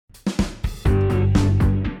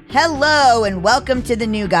Hello and welcome to The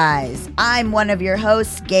New Guys. I'm one of your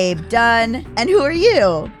hosts, Gabe Dunn. And who are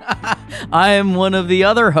you? I am one of the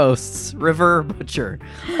other hosts, River Butcher.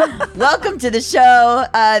 Welcome to the show.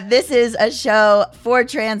 This is a show for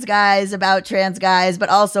trans guys, about trans guys, but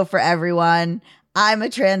also for everyone. I'm a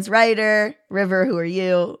trans writer. River, who are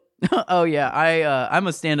you? Oh, yeah. I'm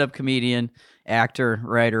a stand-up comedian, actor,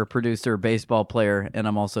 writer, producer, baseball player, and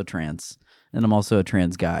I'm also trans. And I'm also a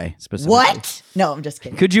trans guy, specifically. What? No, I'm just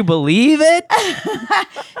kidding. Could you believe it?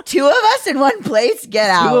 Two of us in one place? Get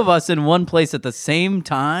out. Two of us in one place at the same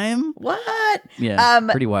time? What? Yeah,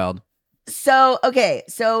 pretty wild. So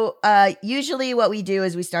usually what we do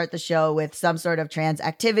is we start the show with some sort of trans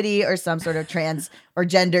activity or some sort of trans or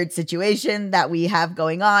gendered situation that we have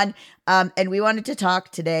going on. And we wanted to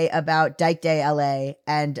talk today about Dyke Day LA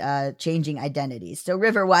and changing identities. So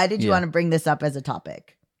River, why did you want to bring this up as a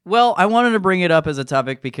topic? Well, I wanted to bring it up as a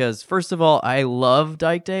topic because, first of all, I love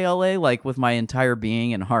Dyke Day LA, like with my entire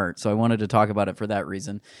being and heart. So I wanted to talk about it for that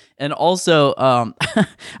reason. And also,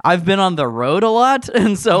 I've been on the road a lot.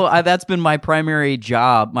 And so that's been my primary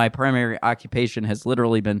job. My primary occupation has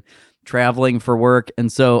literally been traveling for work.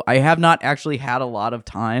 And so I have not actually had a lot of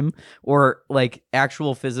time or like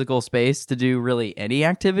actual physical space to do really any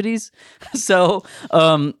activities. So,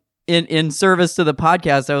 In service to the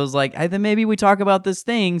podcast, I was like, then maybe we talk about this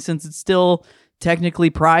thing since it's still technically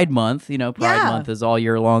Pride Month. You know, Pride Month is all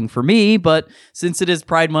year long for me, but since it is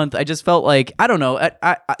Pride Month, I just felt like, I don't know.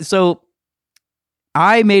 So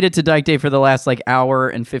I made it to Dyke Day for the last like hour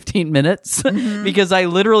and 15 minutes because I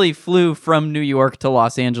literally flew from New York to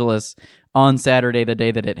Los Angeles on Saturday, the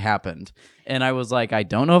day that it happened. And I was like, I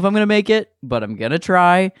don't know if I'm going to make it, but I'm going to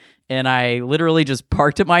try. And I literally just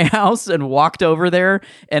parked at my house and walked over there.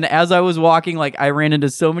 And as I was walking, like I ran into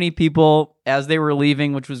so many people as they were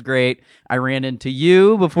leaving, which was great. I ran into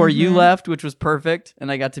you before you left, which was perfect. And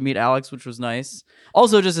I got to meet Alex, which was nice.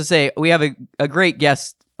 Also, just to say, we have a great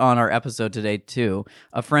guest on our episode today, too.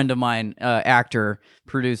 A friend of mine, actor,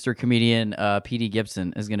 producer, comedian, Petey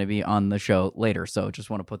Gibson, is going to be on the show later. So just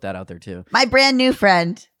want to put that out there, too. My brand new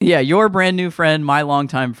friend. Yeah, your brand new friend, my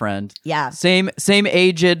longtime friend. Yeah. Same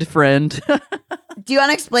aged friend. Do you want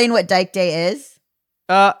to explain what Dyke Day is?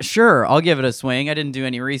 Sure. I'll give it a swing. I didn't do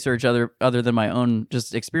any research other than my own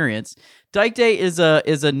just experience. Dyke Day is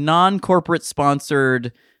a non-corporate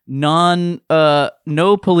sponsored,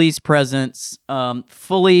 no police presence,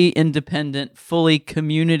 fully independent, fully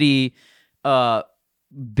community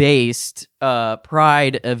based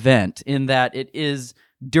Pride event in that it is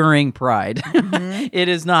during Pride. It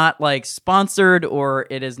is not like sponsored or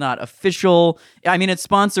it is not official. I mean, it's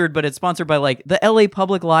sponsored, but it's sponsored by like the LA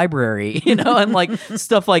Public Library, you know, and like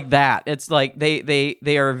stuff like that. It's like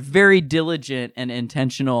they are very diligent and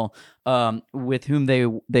intentional with whom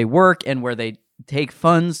they work and where they take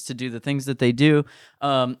funds to do the things that they do.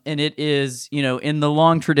 And it is, you know, in the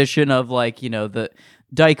long tradition of like, you know, the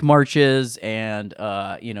Dyke marches and,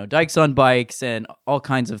 you know, Dykes on bikes and all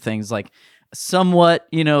kinds of things like somewhat,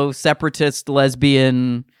 you know, separatist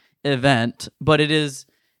lesbian event, but it is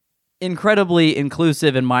incredibly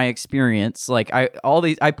inclusive in my experience. Like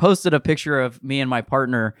I posted a picture of me and my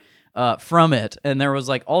partner from it. And there was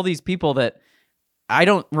like all these people that I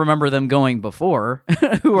don't remember them going before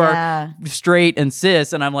who are straight and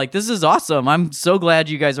cis. And I'm like, this is awesome. I'm so glad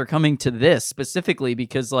you guys are coming to this specifically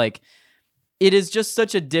because like, it is just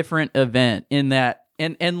such a different event in that.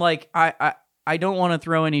 And like, I don't want to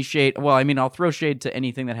throw any shade. Well, I mean, I'll throw shade to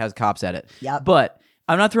anything that has cops at it. Yep. But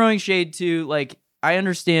I'm not throwing shade to like, I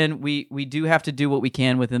understand we do have to do what we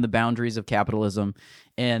can within the boundaries of capitalism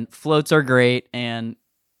and floats are great. And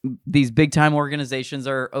these big time organizations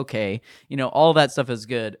are okay. You know, all that stuff is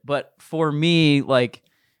good. But for me, like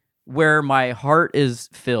where my heart is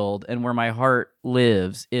filled and where my heart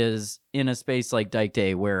lives is in a space like Dyke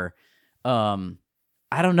Day where,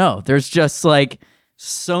 I don't know, there's just like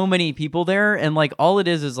so many people there. And like all it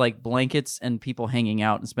is like blankets and people hanging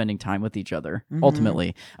out and spending time with each other,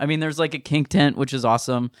 ultimately. I mean, there's like a kink tent, which is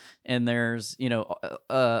awesome. And there's, you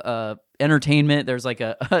know, entertainment. There's like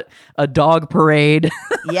a dog parade.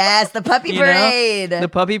 Yes, the puppy parade. The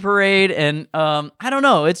puppy parade. And I don't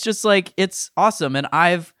know. It's just like, it's awesome. And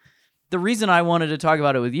the reason I wanted to talk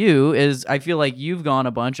about it with you is I feel like you've gone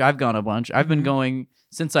a bunch. I've gone a bunch. I've been going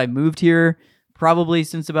since I moved here, probably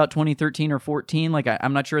since about 2013 or 14. Like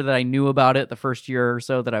I'm not sure that I knew about it the first year or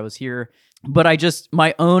so that I was here, but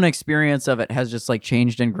my own experience of it has just like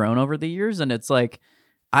changed and grown over the years. And it's like,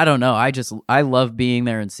 I don't know. I love being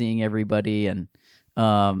there and seeing everybody. And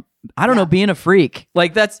I don't know, being a freak.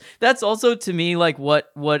 Like that's also to me, like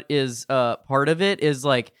what is part of it is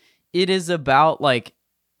like, it is about like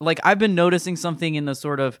like I've been noticing something in the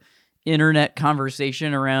sort of internet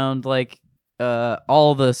conversation around like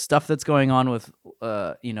all the stuff that's going on with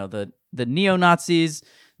the neo-Nazis,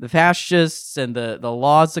 the fascists, and the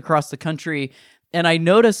laws across the country. And I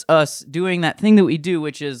notice us doing that thing that we do,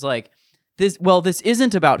 which is like this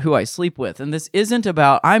isn't about who I sleep with, and this isn't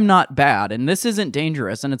about I'm not bad, and this isn't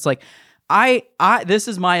dangerous. And it's like I this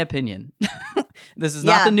is my opinion. This is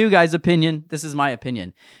not the new guy's opinion. This is my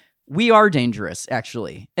opinion. We are dangerous,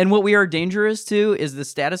 actually. And what we are dangerous to is the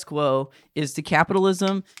status quo, is to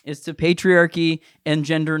capitalism, is to patriarchy and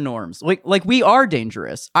gender norms. Like we are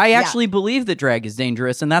dangerous. I actually believe that drag is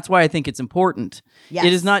dangerous, and that's why I think it's important. Yes.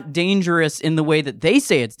 It is not dangerous in the way that they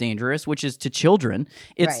say it's dangerous, which is to children.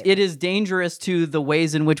 It is dangerous to the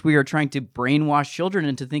ways in which we are trying to brainwash children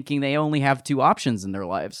into thinking they only have two options in their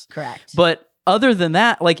lives. Correct. But other than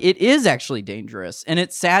that, like it is actually dangerous, and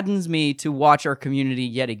it saddens me to watch our community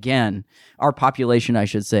yet again, our population, I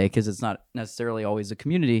should say, because it's not necessarily always a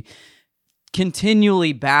community,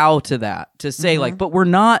 continually bow to that, to say like, but we're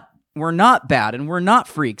not bad, and we're not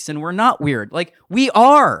freaks, and we're not weird. Like we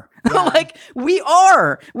are. Like we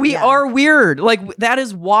are weird. Like that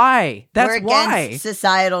is why. We're against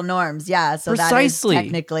societal norms. Yeah. So precisely. That is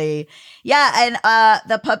technically. Yeah. And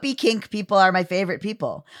the puppy kink people are my favorite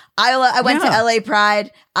people. I went to LA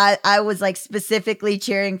Pride. I was like specifically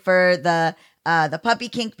cheering for the puppy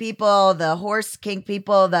kink people, the horse kink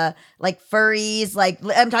people, the like furries, like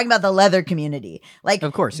I'm talking about the leather community. Like,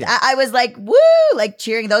 of course, I was like, woo, like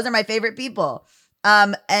cheering. Those are my favorite people.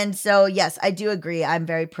 And so, yes, I do agree. I'm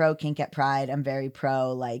very pro kink at Pride. I'm very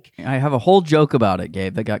pro, like. I have a whole joke about it,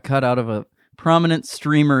 Gabe, that got cut out of a prominent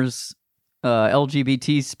streamer's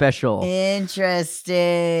LGBT special.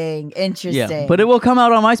 Interesting. Yeah, but it will come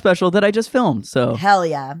out on my special that I just filmed, so. Hell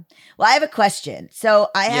yeah. Well, I have a question. So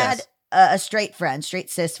I had a straight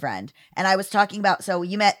cis friend, and I was talking about, so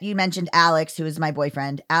you mentioned Alex, who is my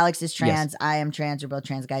boyfriend. Alex is trans. Yes. I am trans. We're both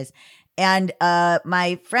trans guys. And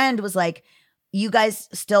my friend was like, you guys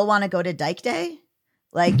still want to go to Dyke Day?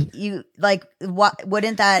 Like what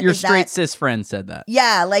wouldn't that your straight cis friend said that?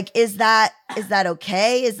 Yeah, like is that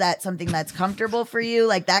okay? Is that something that's comfortable for you?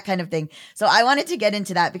 Like that kind of thing. So I wanted to get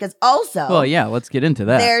into that because also, well, yeah, let's get into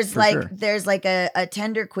that. There's like a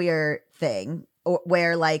tender queer thing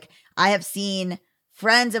where like I have seen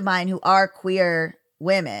friends of mine who are queer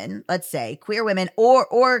women, let's say queer women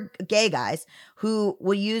or gay guys who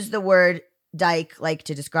will use the word dyke like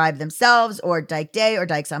to describe themselves, or dyke day, or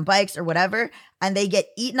dykes on bikes, or whatever, and they get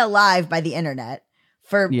eaten alive by the internet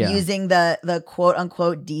for using the quote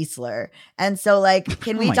unquote D slur. And so like,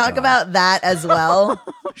 can we talk about that as well?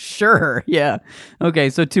 Sure. Yeah. Okay.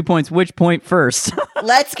 So 2 points. Which point first?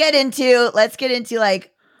 let's get into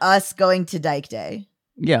like us going to Dyke Day.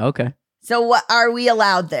 Yeah. Okay. So what are we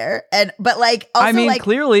allowed there? But like, also, I mean, like,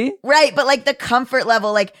 clearly, right. But like the comfort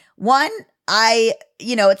level, like one,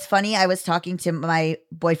 it's funny. I was talking to my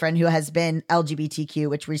boyfriend who has been LGBTQ,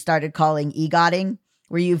 which we started calling EGOTing,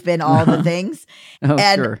 where you've been all the things.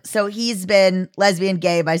 So he's been lesbian,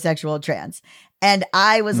 gay, bisexual, trans. And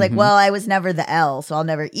I was like, well, I was never the L, so I'll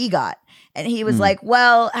never EGOT. And he was like,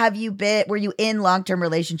 well, were you in long-term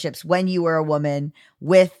relationships when you were a woman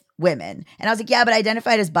with women? And I was like, yeah, but I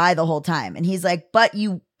identified as bi the whole time. And he's like, but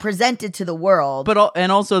you presented to the world.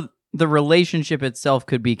 And also the relationship itself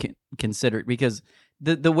could be considered, because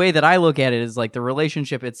the way that I look at it is like the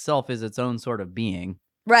relationship itself is its own sort of being.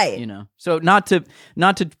 Right. You know, so not to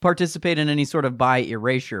participate in any sort of bi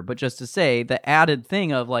erasure, but just to say the added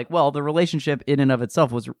thing of like, well, the relationship in and of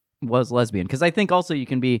itself was lesbian. Because I think also you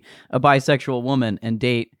can be a bisexual woman and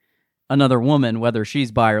date another woman, whether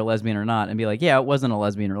she's bi or lesbian or not, and be like, yeah, it wasn't a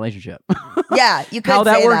lesbian relationship. Yeah, you could How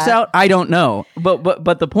that say works out, I don't know.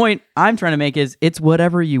 But the point I'm trying to make is it's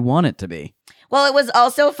whatever you want it to be. Well, it was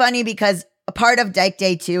also funny because a part of Dyke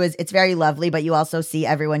Day too is it's very lovely, but you also see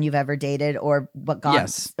everyone you've ever dated or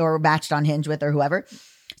or matched on Hinge with or whoever.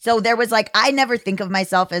 So there was like, I never think of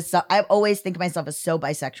myself as, I always think of myself as so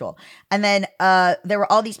bisexual. And then there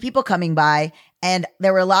were all these people coming by, and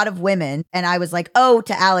there were a lot of women. And I was like, oh,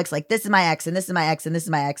 to Alex, like, this is my ex, and this is my ex, and this is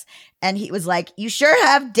my ex. And he was like, you sure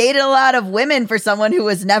have dated a lot of women for someone who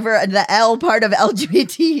was never the L part of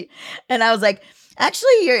LGBT. And I was like,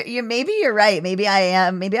 actually, maybe you're right. Maybe I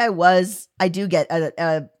am. Maybe I was. I do get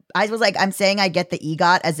I was like, I'm saying I get the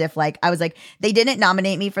EGOT as if like, I was like, they didn't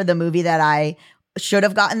nominate me for the movie that I should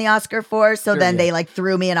have gotten the Oscar for. So then they like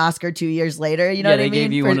threw me an Oscar 2 years later. You know what I mean? They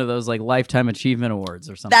gave you one of those like Lifetime Achievement Awards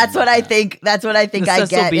or something. That's what I think. That's what I think I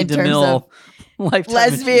get in terms of Lifetime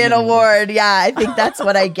lesbian award. Yeah, I think that's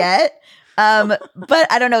what I get.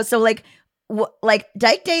 But I don't know. So like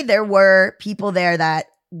Dyke Day, there were people there that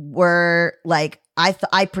were like,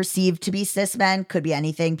 I perceive to be cis men. Could be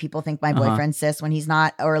anything. People think my Uh-huh. boyfriend's cis when he's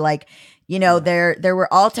not, or like, you know, there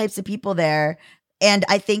were all types of people there, and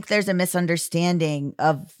I think there's a misunderstanding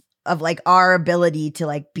of like our ability to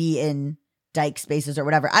like be in dyke spaces or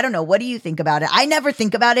whatever. I don't know. What do you think about it? I never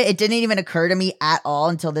think about it. It didn't even occur to me at all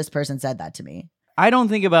until this person said that to me. I don't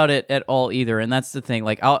think about it at all either, and that's the thing.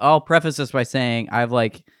 Like, I'll preface this by saying I've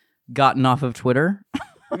like gotten off of Twitter.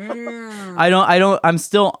 I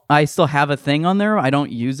still have a thing on there. I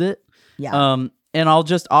don't use it. Yeah. And I'll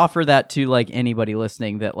just offer that to like anybody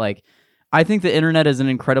listening that like, I think the internet is an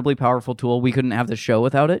incredibly powerful tool. We couldn't have the show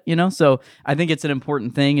without it, you know? So I think it's an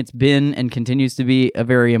important thing. It's been and continues to be a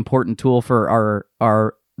very important tool for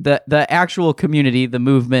the actual community, the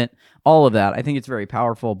movement, all of that. I think it's very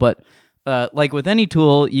powerful. But like with any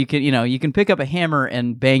tool, you can pick up a hammer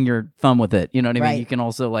and bang your thumb with it. You know what I mean? Right. You can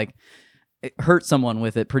also like hurt someone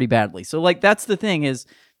with it pretty badly. So like that's the thing is,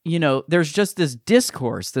 you know, there's just this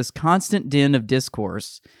discourse, this constant din of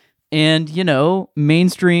discourse. And, you know,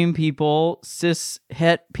 mainstream people, cis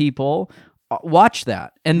het people watch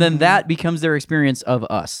that. And then that becomes their experience of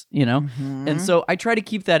us, you know? And so I try to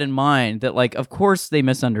keep that in mind that, like, of course they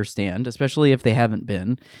misunderstand, especially if they haven't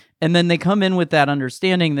been. And then they come in with that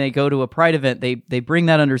understanding. They go to a Pride event. They bring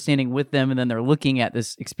that understanding with them. And then they're looking at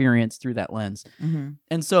this experience through that lens.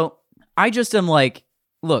 And so I just am like,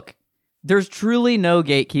 look, there's truly no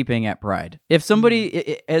gatekeeping at Pride. If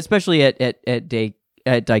somebody, especially at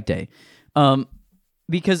Dyke Day,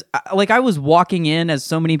 because like I was walking in as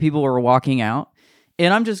so many people were walking out,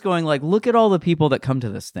 and I'm just going like, look at all the people that come to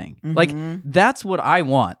this thing. Like that's what I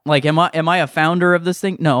want. Like, am I a founder of this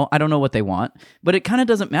thing? No, I don't know what they want, but it kind of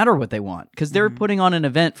doesn't matter what they want because they're putting on an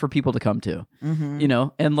event for people to come to, you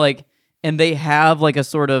know, and they have like a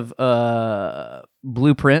sort of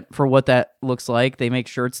blueprint for what that looks like. They make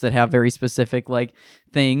shirts that have very specific like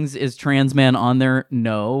things. Is trans man on there?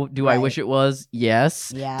 No. Do I wish it was?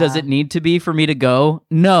 Yes. Yeah. Does it need to be for me to go?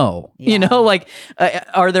 No. Yeah. You know, like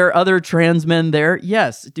are there other trans men there?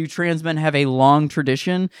 Yes. Do trans men have a long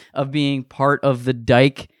tradition of being part of the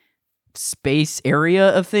Dyke space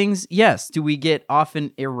area of things? Yes. Do we get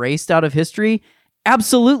often erased out of history?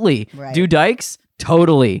 Absolutely. Right. Do dykes?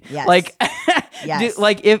 Totally. Yes. Like, Yes.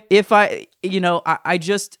 like if I, you know, I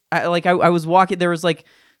was walking, there was like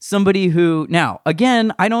somebody who, now,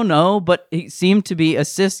 again, I don't know, but he seemed to be a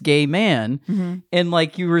cis gay man. And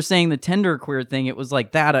like you were saying the tender queer thing, it was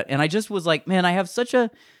like that. And I just was like, man, I have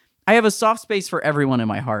a soft space for everyone in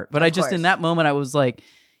my heart. But Of course. in that moment, I was like,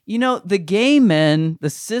 you know, the gay men, the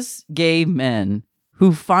cis gay men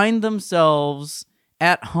who find themselves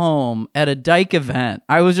at home at a Dyke event,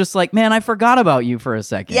 I was just like, man, I forgot about you for a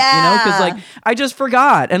second. Yeah. You know, because like I just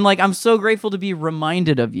forgot. And like I'm so grateful to be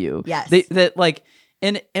reminded of you. Yes. That like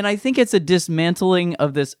and I think it's a dismantling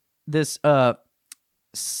of this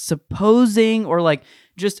supposing or like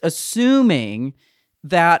just assuming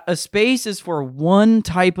that a space is for one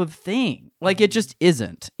type of thing. Like it just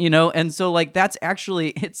isn't, you know? And so like that's actually,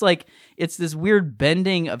 it's like, it's this weird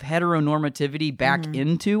bending of heteronormativity back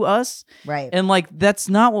into us. Right. And like, that's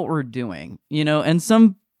not what we're doing, you know? And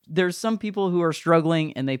there's some people who are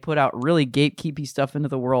struggling and they put out really gatekeepy stuff into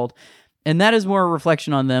the world. And that is more a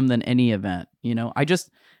reflection on them than any event, you know?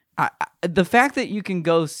 The fact that you can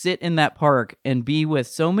go sit in that park and be with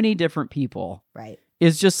so many different people. Right.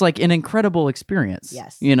 Is just like an incredible experience.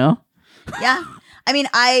 Yes. You know? Yeah. I mean,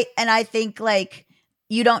 I think like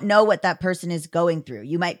you don't know what that person is going through.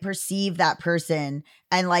 You might perceive that person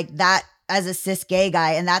and like that as a cis gay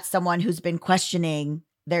guy, and that's someone who's been questioning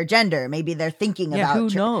their gender. Maybe they're thinking about who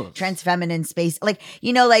knows? Trans feminine space. Like,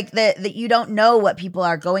 you know, like that you don't know what people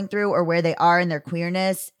are going through or where they are in their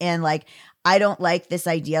queerness. And like, I don't like this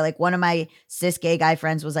idea. Like one of my cis gay guy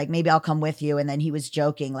friends was like, maybe I'll come with you. And then he was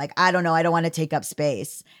joking. Like, I don't know. I don't want to take up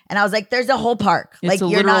space. And I was like, there's a whole park. It's like a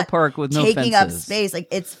you're literal not park with no taking up fences. space. Like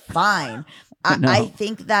it's fine. No. I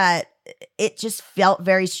think that it just felt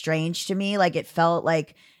very strange to me. Like it felt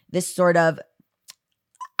like this sort of,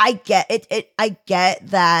 I get it. I get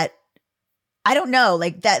that. I don't know,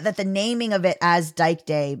 like that the naming of it as Dyke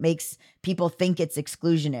Day makes people think it's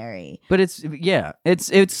exclusionary. But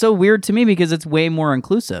it's so weird to me because it's way more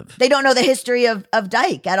inclusive. They don't know the history of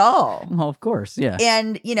Dyke at all. Well, of course, yeah.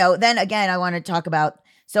 And, you know, then again, I want to talk about,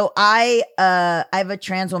 so I have a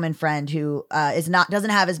trans woman friend who doesn't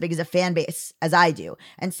have as big as a fan base as I do.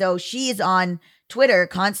 And so she's on Twitter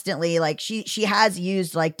constantly, like she has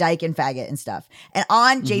used like Dyke and faggot and stuff. And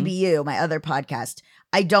on JBU, my other podcast,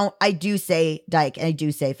 I do say Dyke and I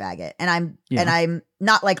do say faggot, and I'm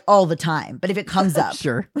not like all the time, but if it comes up,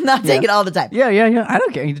 sure, I'm not saying it all the time. Yeah. I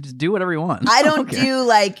don't care. You just do whatever you want. I don't do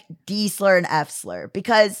like D slur and F slur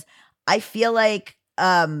because I feel like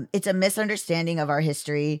it's a misunderstanding of our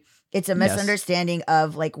history. It's a misunderstanding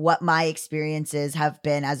of like what my experiences have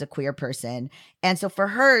been as a queer person. And so for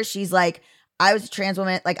her, she's like, I was a trans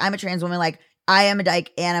woman. Like, I'm a trans woman. Like, I am a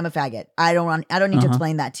dyke and I'm a faggot. I don't need to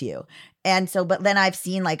explain that to you. And so, but then I've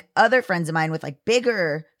seen like other friends of mine with like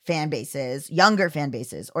bigger fan bases, younger fan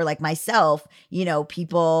bases, or like myself, you know,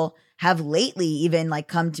 people have lately even like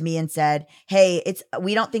come to me and said, hey,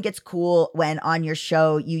 we don't think it's cool when on your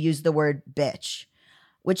show you use the word bitch.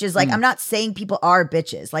 Which is like, I'm not saying people are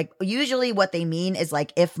bitches. Like, usually what they mean is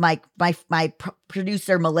like, if my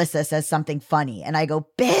producer Melissa says something funny and I go,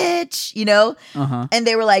 bitch, you know? And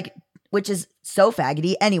they were like, which is so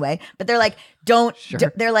faggoty anyway, but they're like,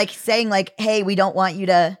 they're like saying like, hey, we don't want you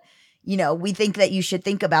to, you know, we think that you should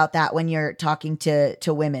think about that when you're talking to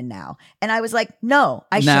women now. And I was like, no,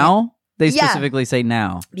 I shouldn't. Now? They specifically say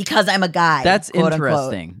now. Because I'm a guy. That's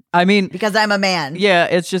interesting. Unquote. I mean, because I'm a man. Yeah,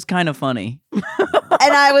 it's just kind of funny.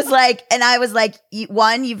 And I was like,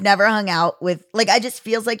 one, you've never hung out with, like, I just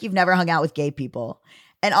feels like you've never hung out with gay people.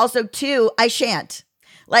 And also two, I shan't.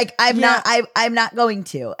 Like, I'm not going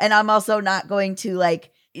to. And I'm also not going to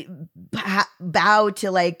like bow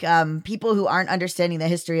to like people who aren't understanding the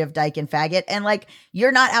history of dyke and faggot. And like,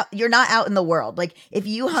 you're not out in the world. Like, if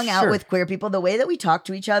you hung out with queer people, the way that we talk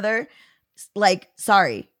to each other, like,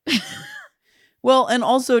 sorry. Well, and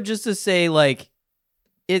also just to say, like,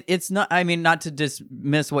 it's not, I mean, not to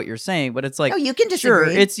dismiss what you're saying, but it's like, no, you can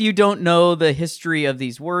disagree. Sure, it's you don't know the history of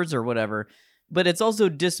these words or whatever, but it's also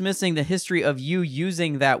dismissing the history of you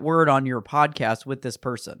using that word on your podcast with this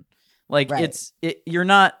person. Like, you're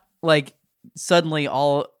not like suddenly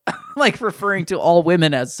all like referring to all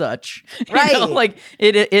women as such, right? You know? Like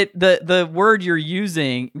the word you're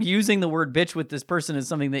using the word bitch with this person is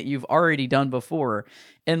something that you've already done before.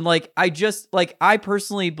 And like, I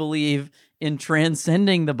personally believe in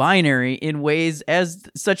transcending the binary in ways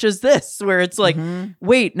such as this, where it's like,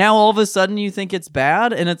 wait, now all of a sudden you think it's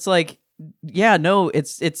bad. And it's like, yeah, no,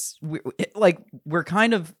 it's like, we're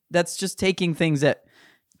kind of, that's just taking things at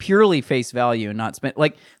purely face value and not spent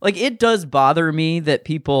like it does bother me that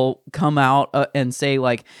people come out and say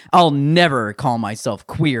like, I'll never call myself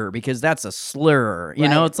queer because that's a slur, you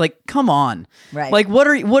know. It's like, come on, right? Like, what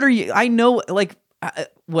are you, I know, like,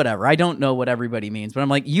 whatever, I don't know what everybody means, but I'm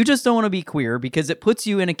like, you just don't want to be queer because it puts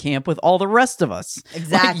you in a camp with all the rest of us.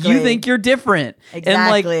 Exactly. Like, you think you're different. Exactly. And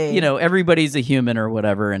like, you know, everybody's a human or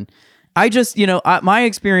whatever. And I just, you know, my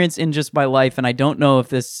experience in just my life, and I don't know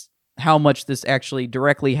if how much this actually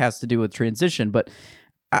directly has to do with transition, but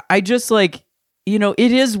I just like, you know,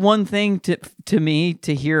 it is one thing to me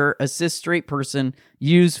to hear a cis straight person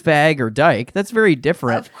use fag or dyke. That's very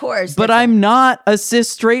different. Of course. But I'm not a cis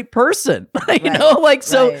straight person, you know, like,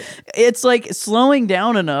 so it's like slowing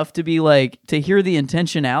down enough to be like, to hear the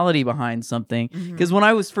intentionality behind something. Because when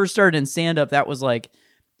I was first started in stand-up, that was like,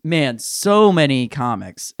 man, so many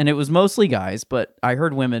comics, and it was mostly guys, but I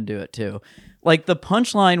heard women do it too. Like, the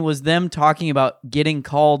punchline was them talking about getting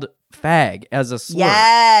called fag as a slur.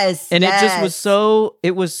 Yes. And it just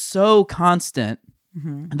was so constant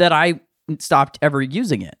that I stopped ever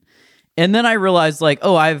using it. And then I realized like,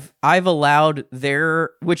 oh, I've allowed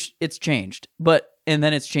which it's changed, and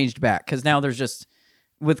then it's changed back. Cause now there's just,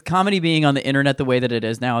 with comedy being on the internet the way that it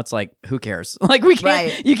is now, it's like, who cares? Like,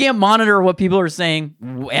 you can't monitor what people are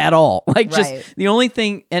saying at all. Like, just the only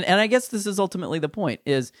thing, and I guess this is ultimately the point,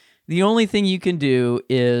 is the only thing you can do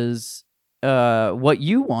is what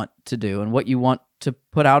you want to do and what you want to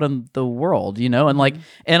put out in the world, you know? And like,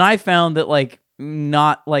 and I found that like,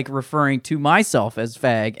 not like referring to myself as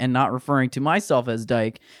fag and not referring to myself as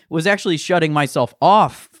dyke was actually shutting myself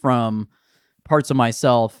off from parts of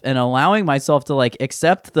myself and allowing myself to like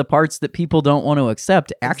accept the parts that people don't want to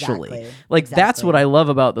accept actually. That's what I love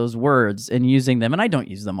about those words and using them. And I don't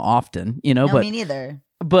use them often, you know, no, but me neither.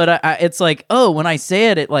 But it's like, oh, when I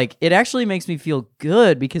say it, it actually makes me feel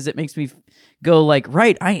good because it makes me go like,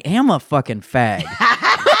 right, I am a fucking fag.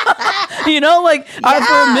 You know, like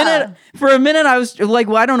for a minute, I was like,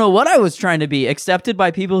 well, I don't know what I was trying to be, accepted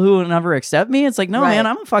by people who would never accept me. It's like, no, man,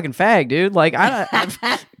 I'm a fucking fag, dude. Like,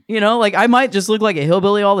 you know, like I might just look like a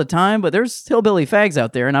hillbilly all the time, but there's hillbilly fags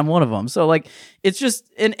out there and I'm one of them. So like, it's just,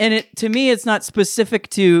 and it, to me, it's not specific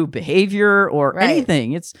to behavior or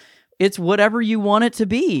anything. It's whatever you want it to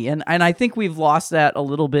be. And I think we've lost that a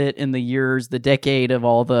little bit in the decade of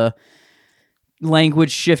all the language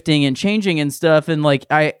shifting and changing and stuff. And like,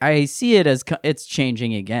 I see it as it's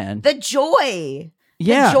changing again. The joy.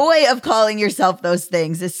 The joy of calling yourself those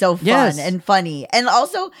things is so fun and funny. And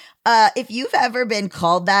also, if you've ever been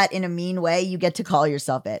called that in a mean way, you get to call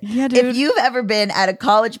yourself it. Yeah, dude. If you've ever been at a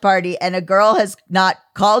college party and a girl has not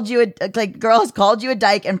called you a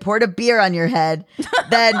dyke and poured a beer on your head,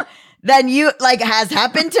 then you has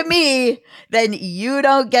happened to me, then you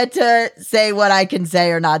don't get to say what I can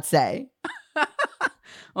say or not say.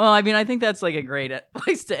 Well, I mean, I think that's like a great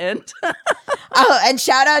place to end. Oh, and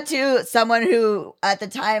shout out to someone who, at the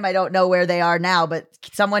time, I don't know where they are now, but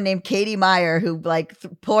someone named Katie Meyer who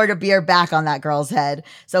poured a beer back on that girl's head.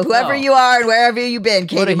 So whoever you are and wherever you've been,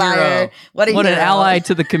 Katie Meyer, what an ally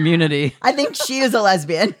to the community. I think she is a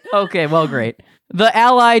lesbian. Okay, well, great. The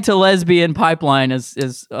ally to lesbian pipeline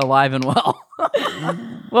is alive and well.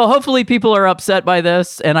 Well, hopefully people are upset by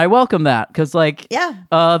this, and I welcome that because, the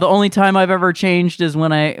only time I've ever changed is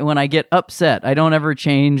when I get upset. I don't ever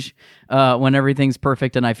change when everything's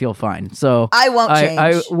perfect and I feel fine. So I won't change.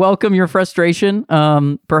 I welcome your frustration.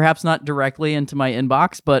 Perhaps not directly into my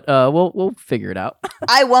inbox, but we'll figure it out.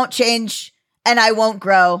 I won't change, and I won't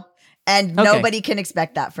grow, and nobody can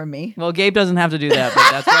expect that from me. Well, Gabe doesn't have to do that,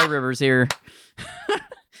 but that's why River's here.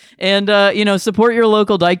 And, support your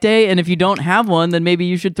local Dyke Day. And if you don't have one, then maybe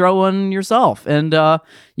you should throw one yourself. And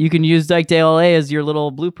you can use Dyke Day LA as your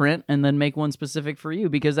little blueprint and then make one specific for you,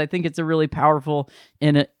 because I think it's a really powerful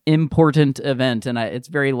and important event. And it's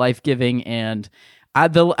very life-giving. And I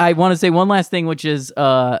want to say one last thing, which is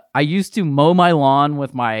I used to mow my lawn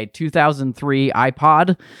with my 2003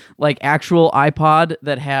 iPod, actual iPod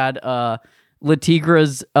that had Le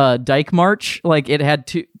Tigre's Dyke March. It had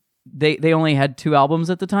two... They only had 2 albums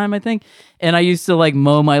at the time, I think. And I used to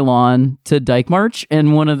mow my lawn to Dyke March.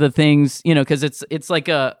 And one of the things, because it's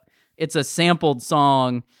a sampled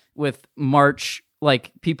song with march,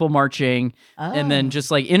 people marching, and then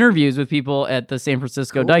just interviews with people at the San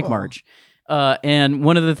Francisco Dyke March. And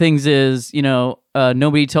one of the things is,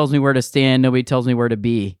 nobody tells me where to stand, nobody tells me where to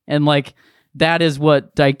be. And that is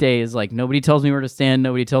what Dyke Day is like. Nobody tells me where to stand,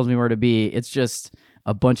 nobody tells me where to be. It's just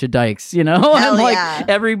a bunch of dykes, and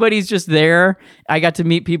everybody's just there. I got to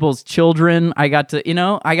meet people's children. I got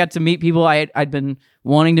to meet people I'd been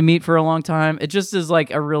wanting to meet for a long time. It just is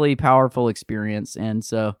a really powerful experience. And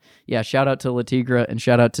so, yeah, shout out to Le Tigre and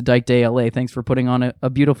shout out to Dyke Day LA. Thanks for putting on a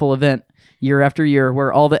beautiful event year after year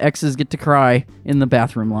where all the exes get to cry in the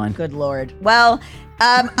bathroom line. Good Lord. Well,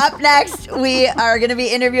 up next, we are going to be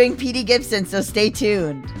interviewing Petey Gibson, so stay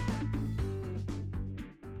tuned.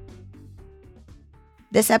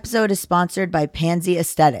 This episode is sponsored by Pansy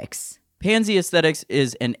Aesthetics. Pansy Aesthetics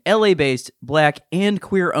is an LA-based, Black, and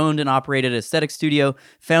queer-owned and operated aesthetic studio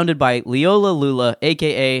founded by Leola Lula,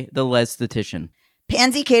 a.k.a. the Lesesthetician.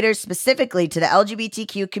 Pansy caters specifically to the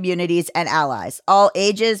LGBTQ communities and allies. All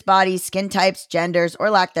ages, bodies, skin types, genders, or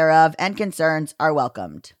lack thereof, and concerns are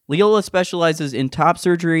welcomed. Leola specializes in top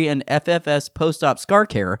surgery and FFS post-op scar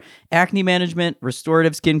care, acne management,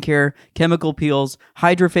 restorative skincare, chemical peels,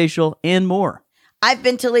 hydrofacial, and more. I've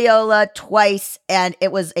been to Leola twice, and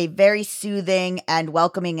it was a very soothing and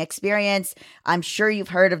welcoming experience. I'm sure you've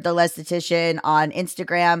heard of the Lesesthetician on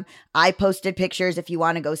Instagram. I posted pictures if you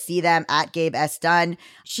want to go see them at Gabe S. Dunn.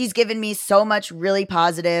 She's given me so much really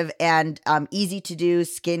positive and easy to do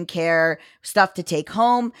skincare stuff to take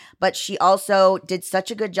home, but she also did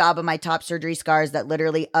such a good job of my top surgery scars that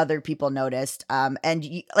literally other people noticed.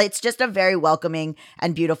 It's just a very welcoming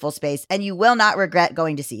and beautiful space, and you will not regret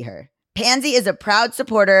going to see her. Pansy is a proud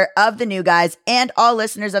supporter of The New Guys, and all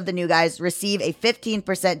listeners of The New Guys receive a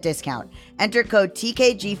 15% discount. Enter code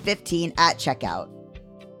TKG15 at checkout.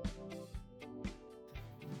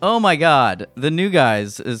 Oh my God, The New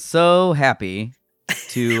Guys is so happy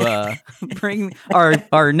to bring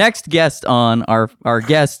our next guest on. Our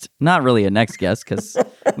guest, not really a next guest because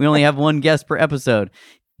we only have one guest per episode.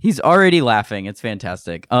 He's already laughing. It's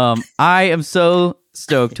fantastic. I am so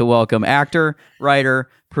stoked to welcome actor, writer,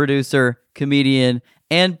 producer, comedian,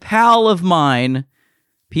 and pal of mine,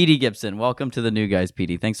 Petey Gibson. Welcome to The New Guys,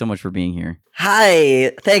 Petey. Thanks so much for being here.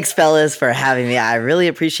 Hi. Thanks, fellas, for having me. I really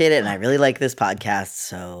appreciate it, and I really like this podcast.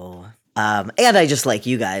 So, and I just like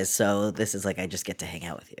you guys. So this is I just get to hang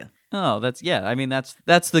out with you. Oh, that's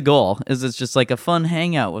the goal. Is it's just a fun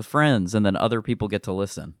hangout with friends, and then other people get to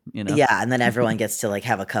listen. Yeah, and then everyone gets to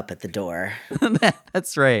have a cup at the door.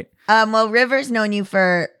 That's right. Well, River's known you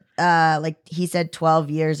for he said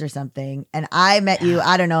 12 years or something, and I met you,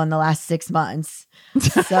 I don't know, in the last 6 months.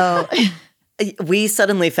 So we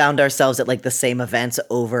suddenly found ourselves at the same events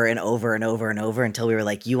over and over and over and over until we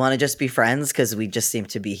were you want to just be friends because we just seem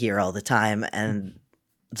to be here all the time, and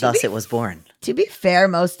thus it was born. To be fair,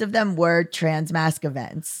 most of them were trans mask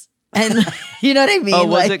events. And you know what I mean? Oh,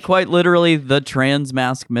 was it quite literally the trans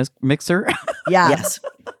mask mixer? Yeah. Yes.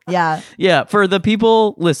 Yeah. Yeah, for the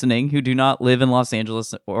people listening who do not live in Los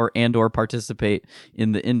Angeles or participate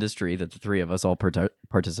in the industry that the three of us all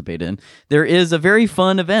participate in, there is a very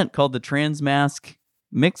fun event called the Trans Mask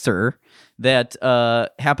Mixer that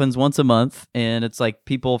happens once a month, and it's like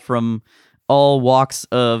people from all walks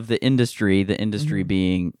of the industry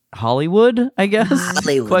being Hollywood, I guess.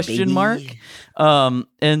 Hollywood, Question baby. mark.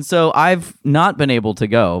 And so I've not been able to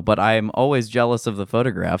go, but I'm always jealous of the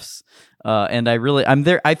photographs. And I'm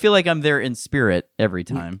there. I feel like I'm there in spirit every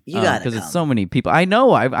time. You gotta because come. it's so many people. I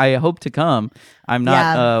know. I hope to come. I'm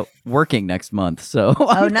not working next month, so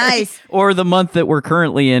Oh, nice. or the month that we're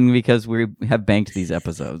currently in because we have banked these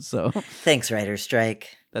episodes. So Thanks, writer's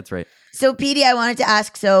strike. that's right. So, Petey, I wanted to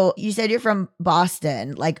ask, so you said you're from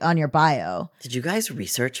Boston, like on your bio. Did you guys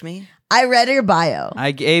research me? I read your bio.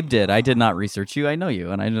 Abe did. I did not research you. I know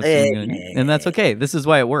you, and I just Hey. and that's okay. This is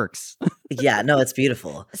why it works. Yeah, no, it's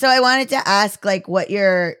beautiful. So I wanted to ask, like, what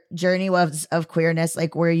your journey was of queerness.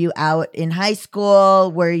 Like, were you out in high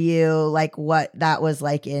school? Were you, like, what that was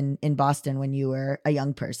like in Boston when you were a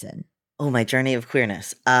young person? Oh, my journey of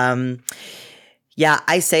queerness. Yeah,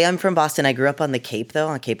 I say I'm from Boston. I grew up on the Cape, though,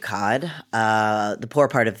 on Cape Cod, the poor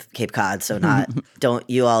part of Cape Cod. So don't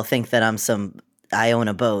you all think that I own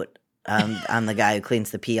a boat. I'm the guy who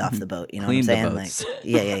cleans the pee off the boat. You know Clean what the I'm boats. saying?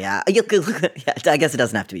 Yeah. Yeah, I guess it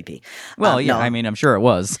doesn't have to be pee. Well, yeah. no. I mean, I'm sure it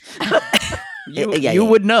was. Yeah. You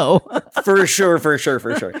would know. For sure.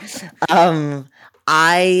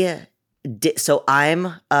 I did. So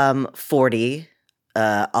I'm 40,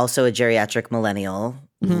 also a geriatric millennial.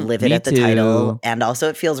 Live it Me at the too. title, and also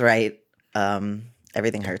it feels right.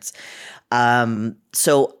 Everything hurts.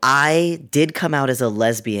 So I did come out as a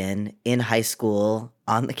lesbian in high school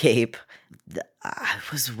on the Cape. I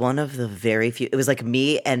was one of the very few. It was like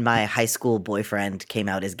me and my high school boyfriend came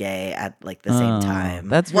out as gay at like the same time.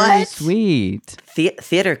 That's very What? sweet.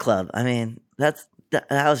 Theater club. I mean, that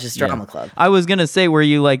was just drama club. I was gonna say, were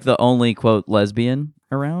you like the only quote lesbian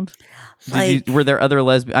around? Were there other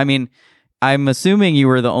lesbian? I mean, I'm assuming you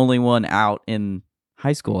were the only one out in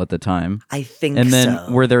high school at the time. I think And then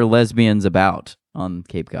so. were there lesbians about on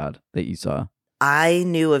Cape Cod that you saw? I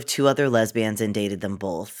knew of 2 other lesbians and dated them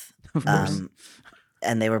both. Of course.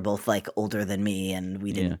 And they were both like older than me, and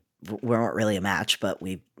we weren't really a match, but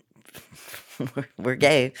we're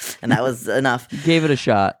gay, and that was enough. Gave it a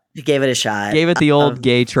shot. We gave it a shot. Gave it the old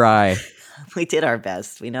gay try. We did our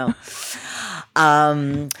best, we know.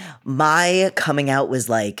 My coming out was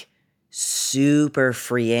like super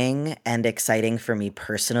freeing and exciting for me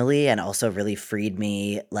personally, and also really freed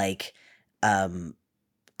me. Like,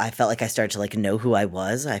 I felt like I started to like know who I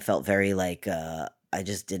was. I felt very like I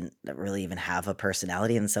just didn't really even have a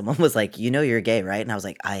personality, and someone was like, "You know, you're gay, right?" And I was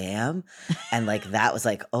like, "I am," and like that was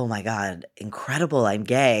like, "Oh my god, incredible! I'm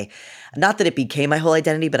gay." Not that it became my whole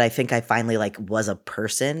identity, but I think I finally like was a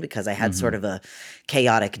person because I had sort of a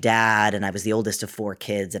chaotic dad, and I was the oldest of 4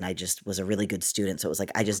 kids, and I just was a really good student. So it was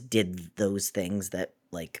like I just did those things that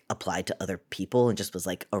like applied to other people, and just was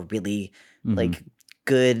like a really like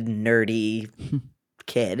good nerdy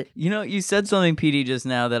kid. You know, you said something, Petey, just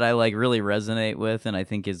now that I like really resonate with, and I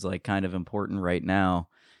think is like kind of important right now.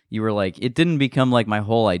 You were like, it didn't become like my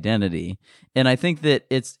whole identity, and I think that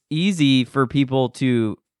it's easy for people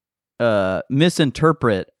to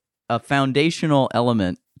misinterpret a foundational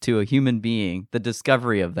element to a human being, the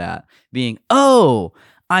discovery of that being, oh,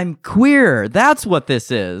 I'm queer. That's what this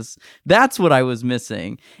is. That's what I was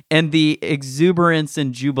missing, and the exuberance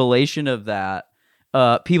and jubilation of that.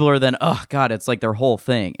 People are then, oh God, it's like their whole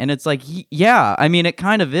thing. And it's like, yeah, I mean, it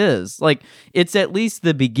kind of is. Like, it's at least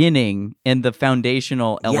the beginning and the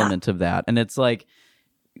foundational element of that. And it's like,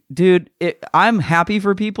 dude, I'm happy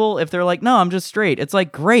for people if they're like, no, I'm just straight. It's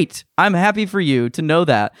like, great. I'm happy for you to know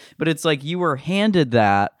that. But it's like, you were handed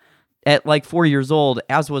that at like 4 years old,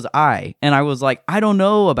 as was I. And I was like, I don't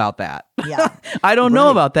know about that. Yeah. I don't know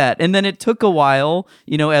about that. And then it took a while,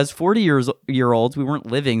 you know, as 40-year-olds, we weren't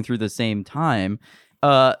living through the same time.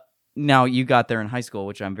 Now you got there in high school,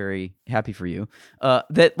 which I'm very happy for you.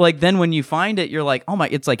 That like, then when you find it, you're like, oh my,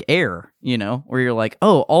 it's like air, you know, where you're like,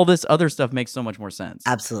 oh, all this other stuff makes so much more sense.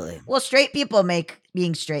 Absolutely. Well, straight people make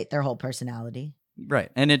being straight their whole personality. Right.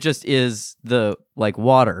 And it just is the like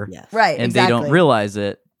water. Yes. Right. And exactly. they don't realize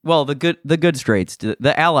it. Well, the good straights do,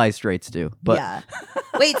 the ally straights do, but yeah.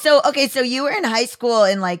 Wait, so you were in high school,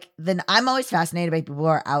 and like then I'm always fascinated by people who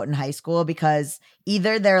are out in high school because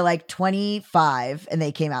either they're like 25 and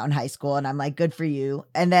they came out in high school, and I'm like, good for you.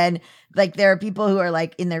 And then like there are people who are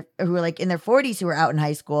like in their 40s who are out in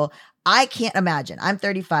high school. I can't imagine. I'm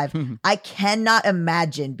 35. I cannot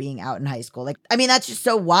imagine being out in high school. Like, I mean, that's just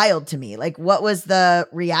so wild to me. Like, what was the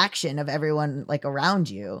reaction of everyone like around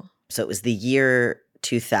you? So it was the year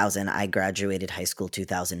 2000. I graduated high school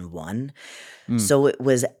 2001. So it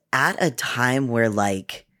was at a time where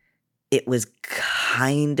like it was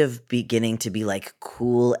kind of beginning to be like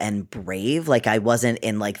cool and brave. Like I wasn't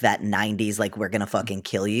in like that 90s, like we're gonna fucking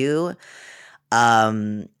kill you.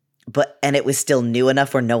 But it was still new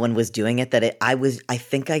enough where no one was doing it that I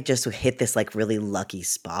think I just hit this like really lucky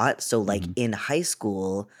spot. So like in high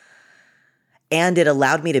school, and it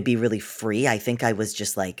allowed me to be really free. I think I was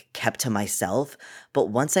just like kept to myself. But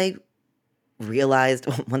once I realized,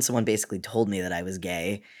 once someone basically told me that I was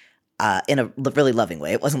gay, in a really loving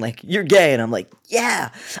way, it wasn't like, you're gay. And I'm like,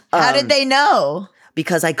 yeah. How did they know?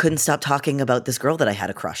 Because I couldn't stop talking about this girl that I had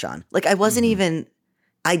a crush on. Like I wasn't even...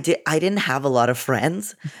 I didn't have a lot of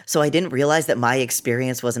friends, so I didn't realize that my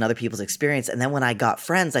experience wasn't other people's experience. And then when I got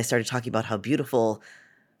friends, I started talking about how beautiful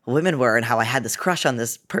women were and how I had this crush on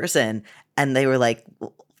this person. And they were like,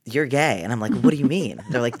 you're gay. And I'm like, what do you mean?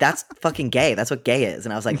 They're like, that's fucking gay. That's what gay is.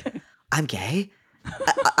 And I was like, I'm gay?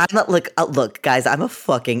 I'm not look, guys, I'm a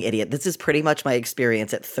fucking idiot. This is pretty much my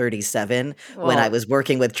experience at 37 when I was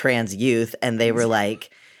working with trans youth. And they were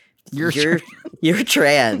like, you're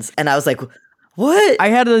trans. And I was like, what? I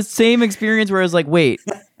had the same experience where I was like, wait,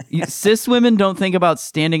 cis women don't think about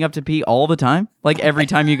standing up to pee all the time? Like every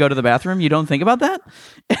time you go to the bathroom, you don't think about that?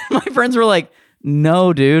 And my friends were like,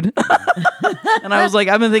 no, dude. And I was like,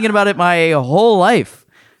 I've been thinking about it my whole life.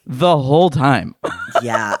 The whole time.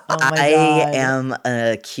 Yeah, Oh my I God. am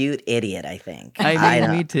a cute idiot, I think. I know.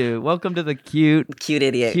 mean, me too. Welcome to the cute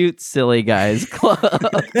idiot. Cute silly guys club.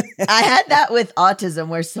 I had that with autism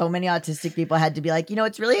where so many autistic people had to be like,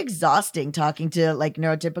 it's really exhausting talking to like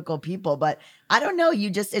neurotypical people, but I don't know,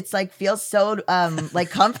 it's like feels so like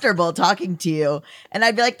comfortable talking to you. And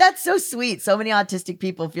I'd be like, that's so sweet. So many autistic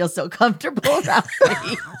people feel so comfortable around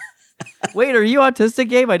me. Wait, are you autistic,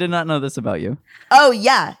 Gabe? I did not know this about you. Oh,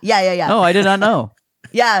 yeah. Oh, I did not know.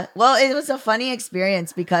 Yeah. Well, it was a funny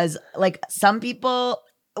experience because like some people,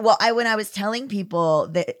 when I was telling people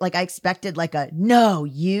that like I expected like a no,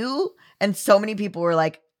 you, and so many people were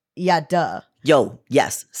like, yeah, duh. Yo,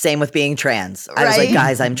 yes. Same with being trans. I was like, Right?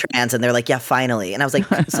 guys, I'm trans. And they're like, yeah, finally. And I was like,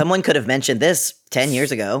 someone could have mentioned this 10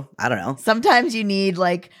 years ago. I don't know. Sometimes you need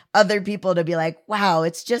like other people to be like, wow,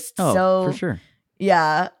 it's just Oh, so. for sure.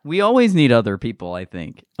 Yeah. We always need other people, I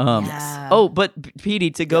think. Yeah. Oh, but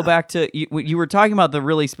Petey, to go back to you were talking about the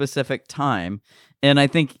really specific time, and I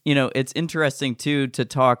think it's interesting too to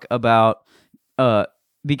talk about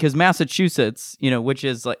because Massachusetts, which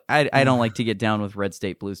is like I don't like to get down with red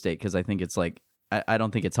state, blue state because I think it's like I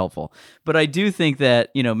don't think it's helpful, but I do think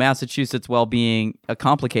that Massachusetts, while being a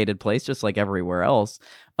complicated place, just like everywhere else,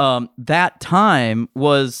 that time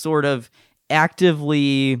was sort of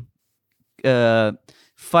actively.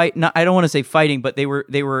 Fight. I don't want to say fighting, but they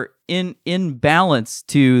were in balance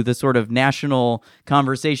to the sort of national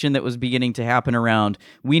conversation that was beginning to happen around.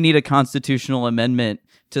 We need a constitutional amendment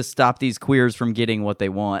to stop these queers from getting what they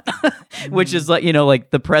want, which is like like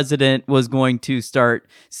the president was going to start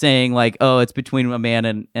saying like, oh, it's between a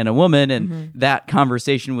man and a woman, and that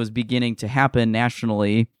conversation was beginning to happen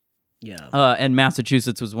nationally. Yeah. And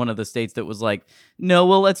Massachusetts was one of the states that was like, no,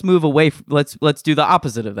 well, let's move away. Let's do the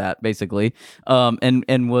opposite of that, basically. And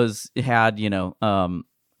had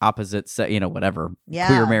opposites, whatever, Yeah.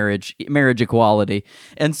 queer marriage equality.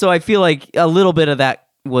 And so I feel like a little bit of that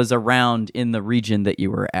was around in the region that you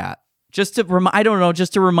were at. Just to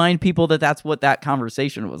remind people that that's what that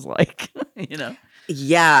conversation was like,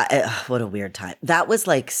 Yeah, what a weird time. That was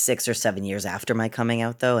like 6 or 7 years after my coming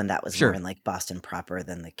out, though, and that was Sure. more in like Boston proper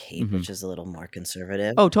than the Cape, which is a little more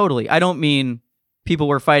conservative. Oh, totally. I don't mean people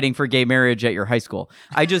were fighting for gay marriage at your high school.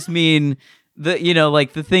 I just mean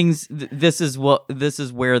like the things. This is where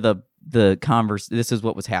the converse. This is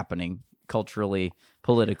what was happening culturally,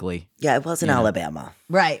 politically. Yeah, it was in Alabama.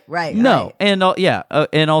 Right. No, and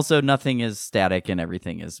and also nothing is static and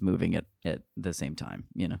everything is moving at the same time.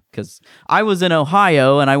 Because I was in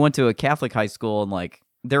Ohio and I went to a Catholic high school and like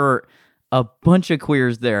there were a bunch of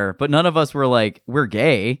queers there, but none of us were like we're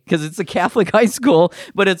gay because it's a Catholic high school.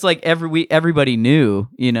 But it's like everybody knew.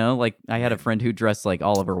 Like I had a friend who dressed like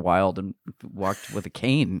Oliver Wilde and walked with a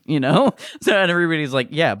cane. So and everybody's like,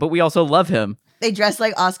 yeah, but we also love him. They dress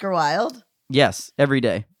like Oscar Wilde. Yes, every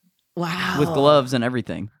day. Wow. With gloves and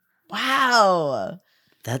everything. Wow.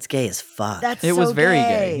 That's gay as fuck. That's It so was very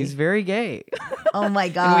gay. gay. He's very gay. Oh my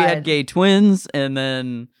God. And we had gay twins, and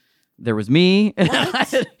then there was me. But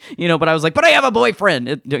I was like, but I have a boyfriend.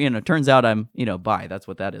 It turns out I'm, bi. That's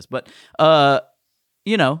what that is. But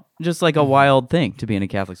just like a wild thing to be in a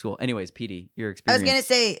Catholic school. Anyways, Petey, your I experience. was going to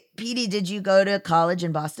say, Petey, did you go to college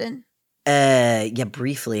in Boston? Yeah,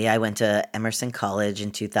 briefly. I went to Emerson College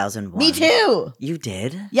in 2001. Me too. You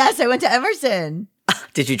did? Yes, I went to Emerson.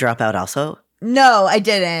 Did you drop out also? No, I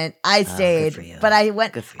didn't. I stayed. Good for you. But I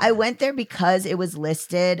went Good for you. I went there because it was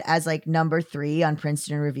listed as like number 3 on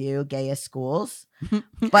Princeton Review gayest schools.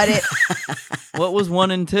 But it What was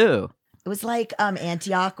 1 and 2? it was like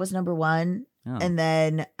Antioch was number 1, Oh. and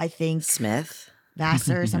then I think Smith?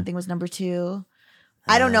 Vassar or something was number 2.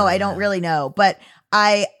 I don't know. I don't really know. But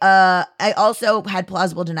I also had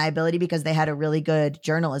plausible deniability because they had a really good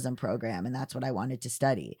journalism program, and that's what I wanted to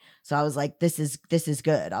study. So I was like, this is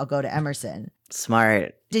good. I'll go to Emerson.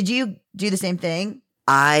 Smart. Did you do the same thing?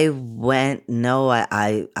 I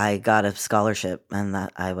got a scholarship and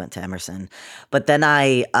that I went to Emerson. But then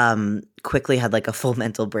I quickly had like a full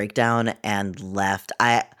mental breakdown and left.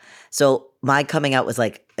 So my coming out was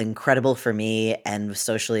like incredible for me and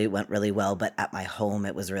socially went really well, but at my home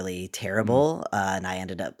it was really terrible. And I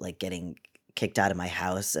ended up like getting kicked out of my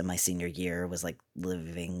house, and my senior year was like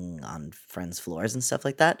living on friends' floors and stuff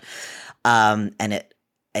like that. And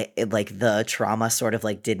it like the trauma sort of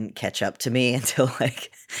like didn't catch up to me until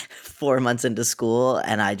like 4 months into school,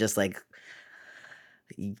 and I just like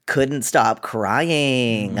couldn't stop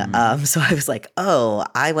crying. So I was like, oh,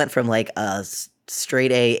 I went from like a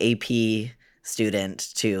straight A AP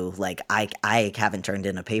student to like I haven't turned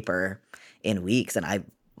in a paper in weeks, and I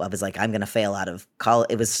was like, I'm gonna fail out of college.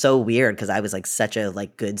 It was so weird because I was like such a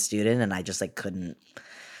like good student, and I just like couldn't.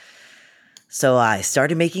 So I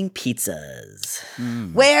started making pizzas.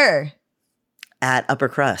 Where? At Upper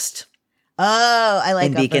Crust. Oh, I like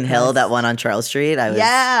in Beacon Upper Hill, Crust. that one on Charles Street.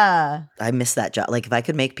 Yeah. I missed that job. Like if I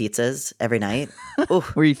could make pizzas every night,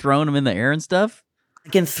 oof. Were you throwing them in the air and stuff? I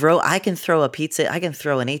can throw a pizza. I can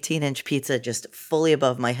throw an 18-inch pizza just fully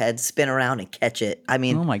above my head, spin around and catch it. I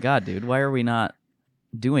mean, Oh my God, dude. Why are we not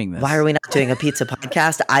doing this? why are we not doing a pizza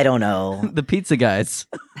podcast? I don't know. The pizza guys?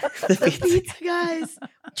 The pizza. Pizza guys.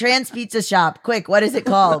 Trans Pizza Shop. Quick, what is it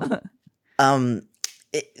called? In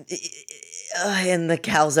the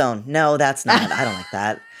calzone. No, that's not. I don't like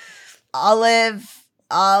that.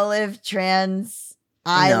 Olive trans.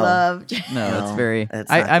 I No. love. No, it's No, very. that's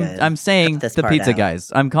not I'm good. I'm saying Cut this the part pizza out.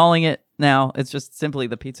 guys. I'm calling it now. It's just simply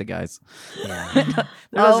the pizza guys. Yeah. There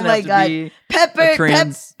Oh doesn't my have to God. be Pepper, a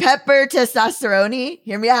trans- pepper testosterone.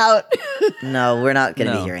 Hear me out. No, we're not going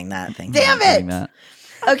to No. be hearing that thing. Damn doing it. that.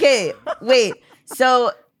 Okay, wait.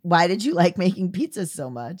 So why did you like making pizzas so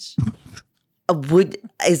much?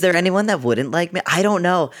 Is there anyone that wouldn't like me? I don't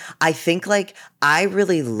know. I think like I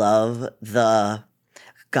really love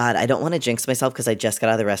God, I don't want to jinx myself because I just got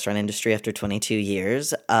out of the restaurant industry after 22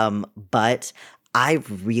 years. But I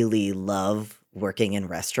really love working in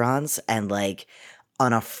restaurants, and like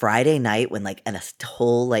on a Friday night when like a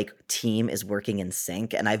whole like team is working in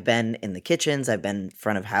sync, and I've been in the kitchens, I've been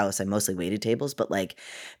front of house, I mostly waited tables, but like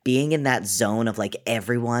being in that zone of like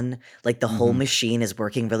everyone, like the whole machine is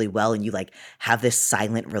working really well, and you like have this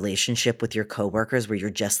silent relationship with your coworkers where you're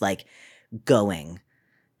just like going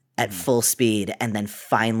at full speed, and then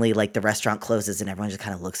finally like the restaurant closes and everyone just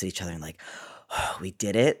kind of looks at each other and like, oh, we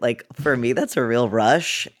did it. Like for me that's a real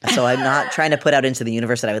rush. So I'm not trying to put out into the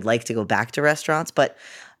universe that I would like to go back to restaurants, but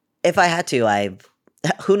if I had to,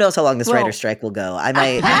 who knows how long this writer's strike will go. I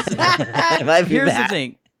might I might be Here's back. the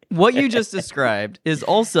thing. What you just described is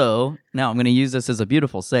also, now I'm going to use this as a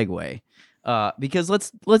beautiful segue, because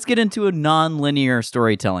let's get into a non-linear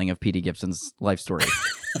storytelling of Petey Gibson's life story.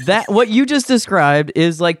 That what you just described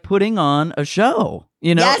is like putting on a show.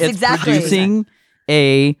 You know, Yes, it's exactly. producing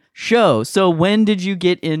a show. So when did you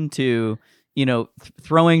get into,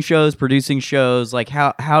 throwing shows, producing shows? Like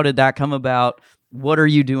how did that come about? What are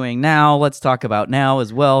you doing now? Let's talk about now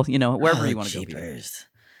as well. Wherever you want to go. Jeepers.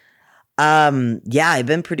 Yeah, I've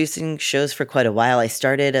been producing shows for quite a while. I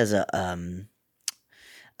started as a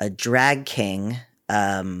drag king.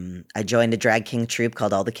 I joined a drag king troupe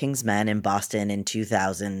called All the King's Men in Boston in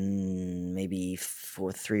 2000, maybe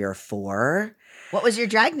 3 or 4. What was your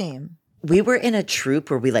drag name? We were in a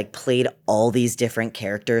troupe where we like played all these different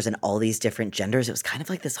characters and all these different genders. It was kind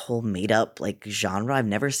of like this whole made up like genre. I've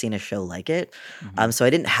never seen a show like it. So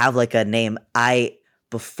I didn't have like a name.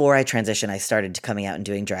 Before I transitioned, I started coming out and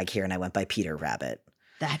doing drag here, and I went by Peter Rabbit.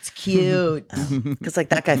 That's cute. Because like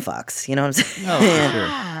that guy fucks, you know what I'm saying? Oh, for sure.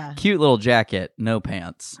 Ah, Cute little jacket, no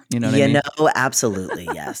pants. You know what I mean? Absolutely,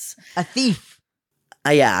 yes. a thief.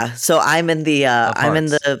 Yeah. So I'm in the I'm in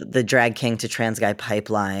hearts. the drag king to trans guy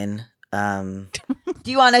pipeline. Do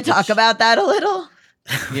you want to talk about that a little?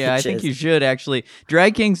 Yeah, I which think is you should actually.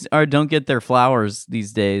 Drag kings don't get their flowers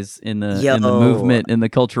these days in the yo, movement, in the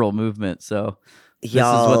cultural movement. So this is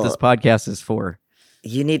what this y'all. podcast is for.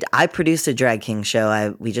 I produced a drag king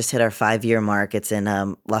show. We just hit our 5-year mark. It's in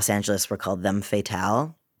Los Angeles. We're called Them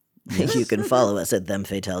Fatale. Yes. You can follow us at Them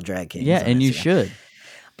Fatale Drag Kings. Yeah, on and you Instagram.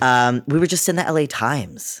 should. We were just in the LA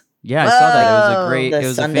Times. Yeah, I saw that. It was a great. The It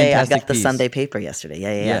was Sunday, a I fantastic got the piece. Sunday paper yesterday.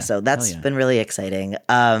 Yeah. Yeah, So that's hell yeah. been really exciting.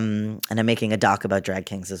 And I'm making a doc about drag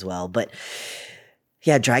kings as well. But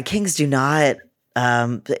yeah, drag kings do not.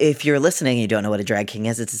 If you're listening and you don't know what a drag king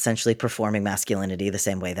is, it's essentially performing masculinity the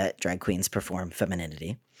same way that drag queens perform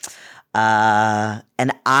femininity. And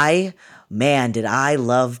did I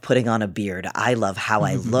love putting on a beard. I love how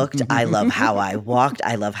I looked. I love how I walked.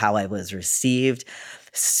 I love how I was received.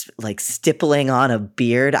 Like stippling on a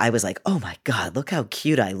beard, I was like, oh my God, look how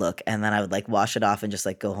cute I look. And then I would like wash it off and just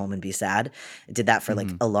like go home and be sad. I did that for like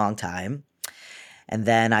a long time. And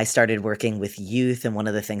then I started working with youth. And one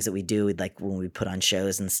of the things that we do, like when we put on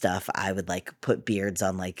shows and stuff, I would like put beards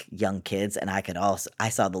on like young kids. And I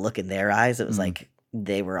saw the look in their eyes. It was like,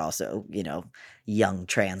 they were also, young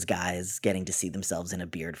trans guys getting to see themselves in a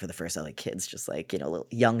beard for the first time, like kids, just like, little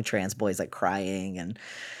young trans boys like crying. And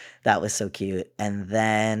that was so cute. And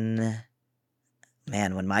then,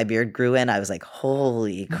 man, when my beard grew in, I was like,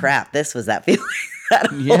 holy crap, this was that feeling.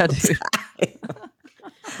 Yeah, dude.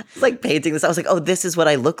 I was like painting this. I was like, oh, this is what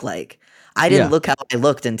I look like. I didn't look how I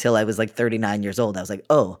looked until I was like 39 years old. I was like,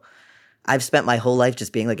 oh, I've spent my whole life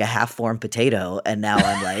just being like a half-formed potato. And now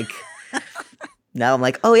I'm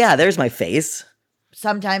like, oh yeah, there's my face.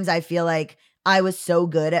 Sometimes I feel like I was so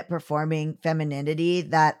good at performing femininity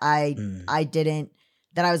that I didn't,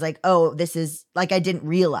 that I was like, oh, this is like, I didn't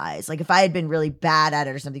realize, like if I had been really bad at it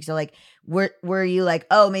or something. So like, were you like,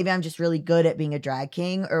 oh, maybe I'm just really good at being a drag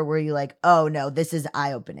king? Or were you like, oh no, this is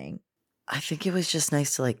eye-opening? I think it was just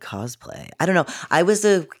nice to like cosplay. I don't know. I was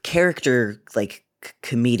a character like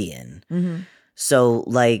comedian. Mm-hmm. So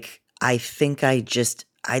like, I think I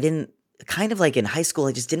didn't, kind of like in high school,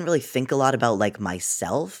 I just didn't really think a lot about like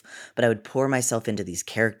myself, but I would pour myself into these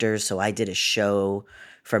characters. So I did a show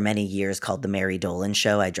for many years called The Mary Dolan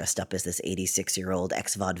Show. I dressed up as this 86-year-old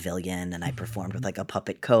ex-vaudevillian, and I performed with like a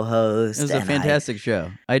puppet co-host. It was a fantastic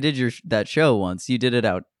show. I did that show once. You did it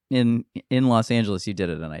out in Los Angeles. You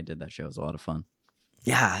did it, and I did that show. It was a lot of fun.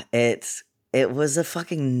 Yeah, it was a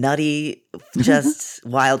fucking nutty, just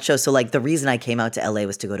wild show. So like the reason I came out to LA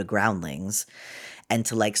was to go to Groundlings. And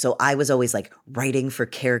to like, so I was always like writing for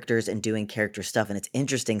characters and doing character stuff. And it's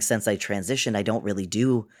interesting, since I transitioned, I don't really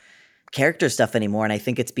do character stuff anymore. And I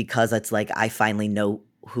think it's because it's like I finally know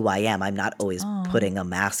who I am. I'm not always putting a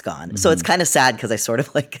mask on. Mm-hmm. So it's kind of sad because I sort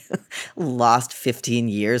of like lost 15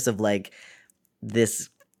 years of like this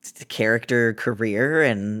character career.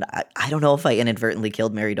 And I don't know if I inadvertently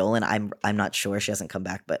killed Mary Dolan. I'm not sure. She hasn't come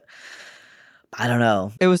back, but I don't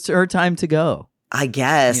know. It was her time to go. I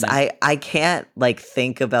guess I can't like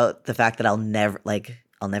think about the fact that I'll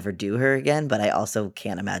never do her again, but I also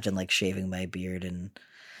can't imagine like shaving my beard and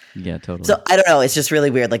yeah, totally. So I don't know. It's just really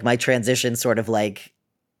weird. Like my transition sort of like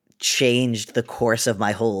changed the course of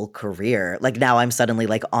my whole career. Like now I'm suddenly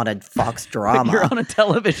like on a Fox drama. You're on a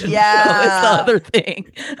television show. Yeah. It's the other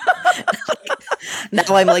thing. Now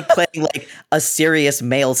I'm like playing like a serious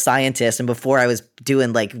male scientist, and before I was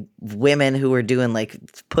doing like women who were doing like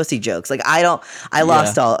pussy jokes. Like I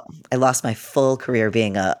lost my full career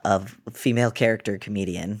being a female character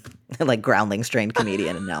comedian, like Groundlings trained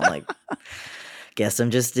comedian, and now I'm like, guess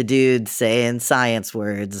I'm just a dude saying science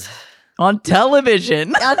words on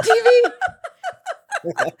television. On TV?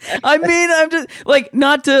 I mean, I'm just like,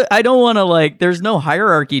 I don't want to like, there's no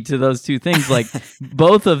hierarchy to those two things. Like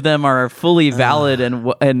both of them are fully valid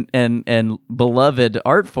and beloved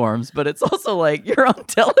art forms, but it's also like you're on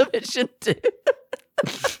television too.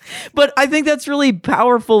 But I think that's really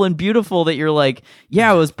powerful and beautiful that you're like, yeah,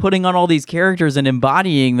 I was putting on all these characters and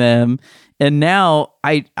embodying them. And now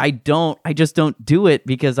I just don't do it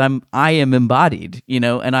because I am embodied,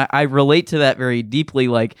 and I relate to that very deeply.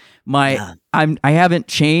 Like I haven't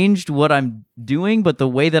changed what I'm doing, but the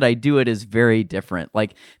way that I do it is very different.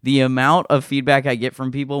 Like the amount of feedback I get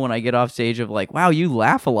from people when I get off stage of like, wow, you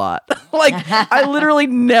laugh a lot. Like I literally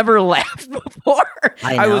never laughed before.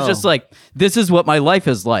 I was just like, this is what my life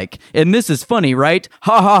is like. And this is funny, right?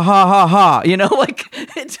 Ha ha ha ha ha. Like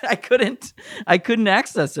I couldn't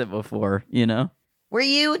access it before, Were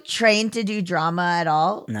you trained to do drama at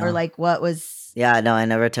all? No. Or like what was... Yeah, no, I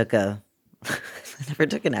never took an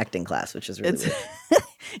acting class, which is really weird.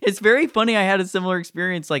 It's very funny. I had a similar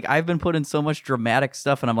experience. Like, I've been put in so much dramatic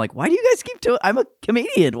stuff, and I'm like, why do you guys keep doing? I'm a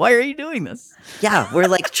comedian. Why are you doing this? Yeah, we're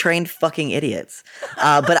like trained fucking idiots.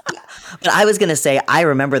 But I was gonna say, I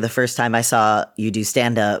remember the first time I saw you do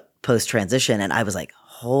stand up post transition, and I was like,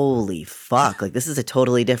 holy fuck! Like, this is a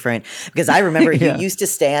totally different. Because I remember Yeah. you used to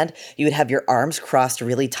stand, you would have your arms crossed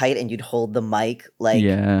really tight, and you'd hold the mic like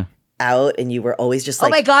out, and you were always just like,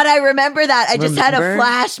 oh my God, I remember that. I just had a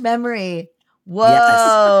flash memory.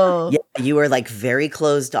 Whoa. Yes. Yeah, you were like very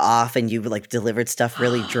closed off, and you like delivered stuff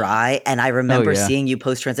really dry. And I remember seeing you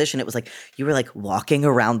post transition. It was like you were like walking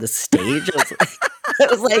around the stage. I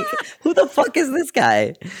was like, who the fuck is this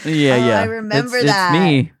guy? Yeah. I remember that. It's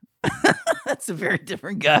me. That's a very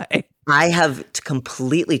different guy. I have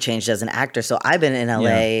completely changed as an actor. So I've been in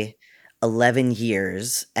LA 11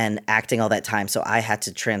 years and acting all that time. So I had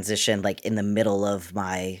to transition like in the middle of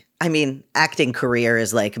my, I mean, acting career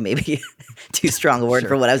is like maybe too strong a word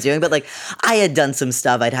for what I was doing, but like I had done some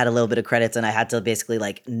stuff. I'd had a little bit of credits, and I had to basically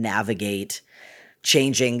like navigate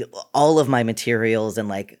changing all of my materials, and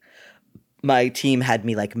like my team had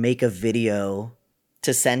me like make a video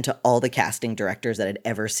to send to all the casting directors that had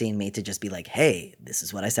ever seen me, to just be like, hey, this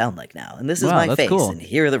is what I sound like now. And this is my face. Cool. And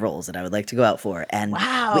here are the roles that I would like to go out for. And we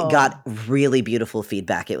got really beautiful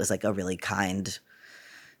feedback. It was like a really kind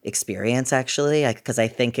experience, actually, because I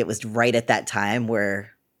think it was right at that time where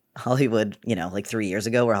Hollywood, you know, like 3 years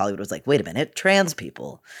ago, where Hollywood was like, wait a minute, trans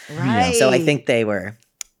people. Right. So I think they were,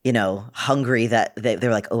 you know, hungry that they were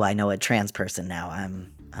like, oh, I know a trans person now.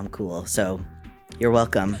 I'm cool. So you're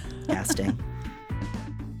welcome, casting.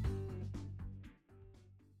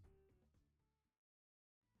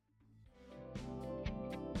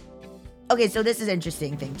 Okay, so this is an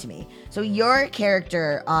interesting thing to me. So your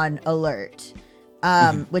character on Alert,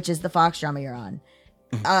 which is the Fox drama you're on,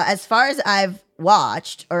 as far as I've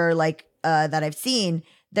watched or like that I've seen,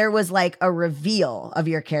 there was like a reveal of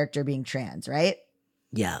your character being trans, right?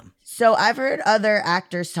 Yeah. So I've heard other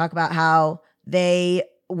actors talk about how they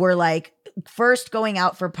were like first going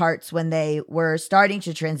out for parts when they were starting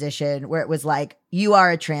to transition, where it was like, you are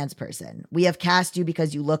a trans person. We have cast you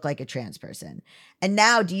because you look like a trans person. And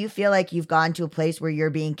now, do you feel like you've gone to a place where you're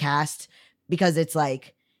being cast because it's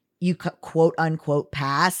like you quote unquote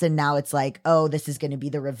pass, and now it's like, oh, this is going to be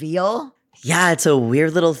the reveal? Yeah, it's a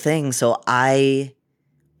weird little thing. So I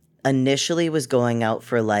initially was going out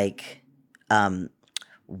for like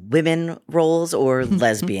women roles or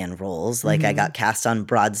lesbian roles. Like I got cast on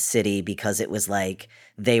Broad City because it was like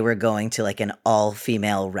they were going to like an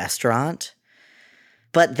all-female restaurant.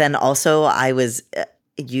 But then also I was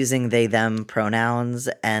using they them pronouns,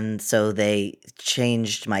 and so they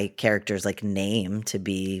changed my character's like name to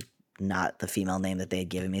be not the female name that they had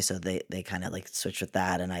given me. So they kind of like switched with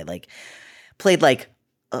that, and I like played like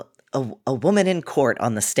a woman in court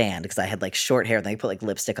on the stand because I had like short hair and they put like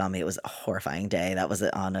lipstick on me. It was a horrifying day. That was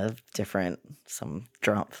on a different some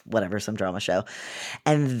drama show.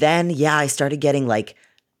 And then I started getting like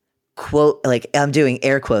quote, like I'm doing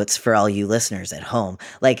air quotes for all you listeners at home,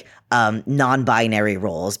 like non-binary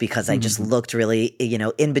roles, because I just looked really, you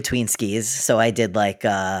know, in between skis. So I did like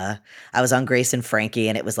I was on Grace and Frankie,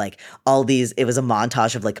 and it was like it was a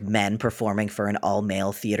montage of like men performing for an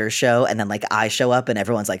all-male theater show, and then like I show up and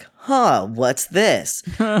everyone's like, huh, what's this?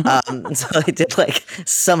 So I did like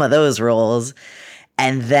some of those roles.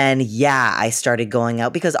 And then, I started going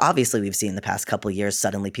out because obviously we've seen the past couple of years,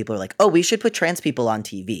 suddenly people are like, oh, we should put trans people on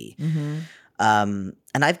TV. And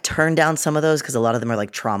I've turned down some of those because a lot of them are like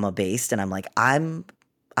trauma based. And I'm like, I'm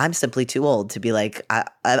simply too old to be like,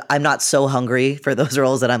 I'm not so hungry for those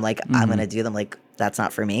roles that I'm like, I'm going to do them. Like, that's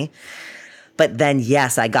not for me. But then,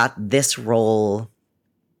 yes, I got this role.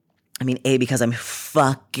 I mean, A, because I'm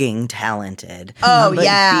fucking talented. Oh, but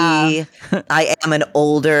yeah. B, I am an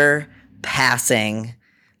older passing,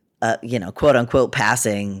 quote unquote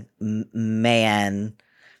passing man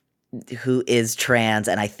who is trans.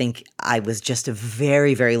 And I think I was just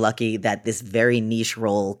very, very lucky that this very niche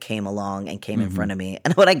role came along and came in front of me.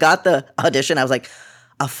 And when I got the audition, I was like,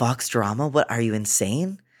 a Fox drama? What, are you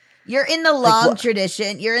insane? You're in the long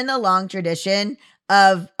tradition. You're in the long tradition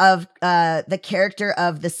of the character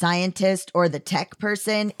of the scientist or the tech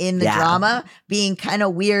person in the drama being kind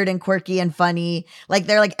of weird and quirky and funny. Like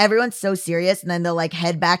they're like, everyone's so serious, and then they'll like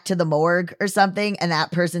head back to the morgue or something, and that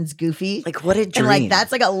person's goofy. Like, what a dream. And like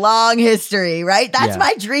that's like a long history, right? That's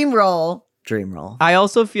my dream role. Dream role. I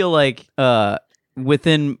also feel like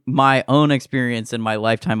within my own experience in my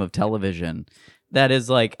lifetime of television, that is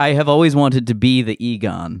like, I have always wanted to be the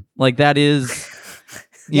Egon. Like that is...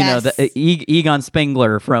 You know, the Egon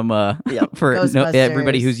Spengler from for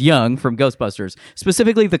everybody who's young, from Ghostbusters,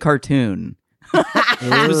 specifically the cartoon.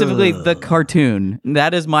 Specifically the cartoon.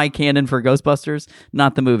 That is my canon for Ghostbusters,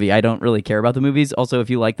 not the movie. I don't really care about the movies. Also, if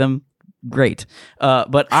you like them, great.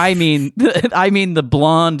 But I mean, the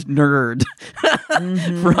blonde nerd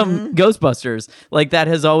from Ghostbusters. Like, that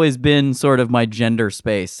has always been sort of my gender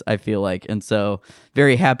space, I feel like. And so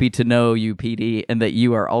very happy to know you, Petey, and that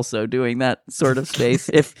you are also doing that sort of space.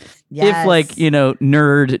 If like, you know,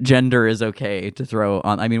 nerd gender is okay to throw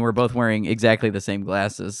on. I mean, we're both wearing exactly the same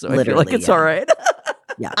glasses, so I feel like it's all right.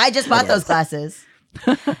 Yeah, I just bought those glasses.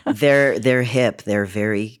 They're hip. They're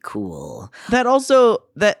very cool. That also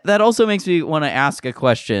makes me want to ask a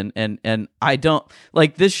question, and I don't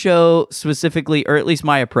like this show specifically, or at least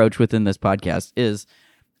my approach within this podcast is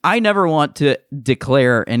I never want to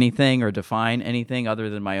declare anything or define anything other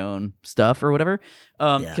than my own stuff or whatever,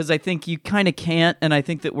 because I think you kind of can't, and I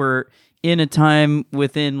think that we're in a time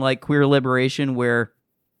within like queer liberation where,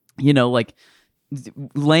 you know, like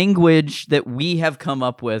language that we have come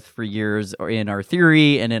up with for years or in our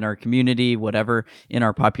theory and in our community, whatever, in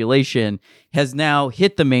our population has now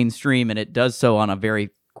hit the mainstream, and it does so on a very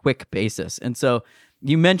quick basis. And so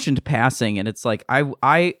you mentioned passing, and it's like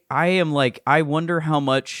I am like, I wonder how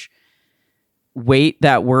much weight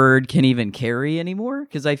that word can even carry anymore,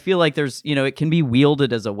 because I feel like there's, you know, it can be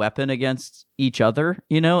wielded as a weapon against each other,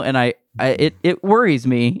 you know, and it worries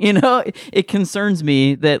me, you know, it concerns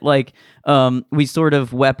me that like we sort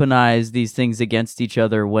of weaponize these things against each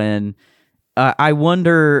other when I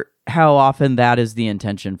wonder how often that is the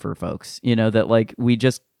intention for folks, you know, that like we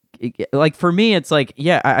just like, for me, it's like,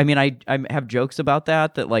 yeah, I mean, I have jokes about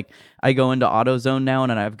that like I go into AutoZone now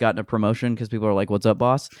and I've gotten a promotion because people are like, what's up,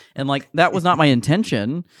 boss? And like, that was not my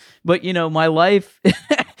intention, but you know, my life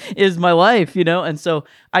is my life, you know? And so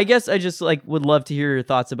I guess I just like would love to hear your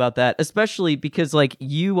thoughts about that, especially because like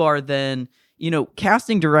you are then, you know,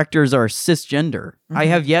 casting directors are cisgender. I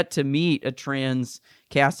have yet to meet a trans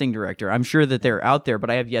casting director. I'm sure that they're out there,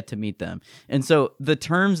 but I have yet to meet them. And so the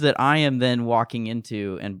terms that I am then walking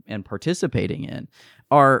into and participating in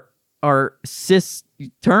are cis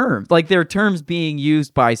terms. Like, they're terms being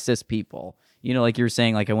used by cis people. You know, like you're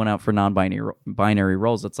saying, like I went out for non-binary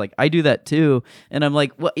roles. It's like I do that too, and I'm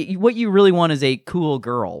like, what you really want is a cool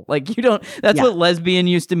girl. Like, you don't. That's what lesbian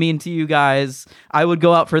used to mean to you guys. I would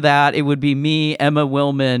go out for that. It would be me, Emma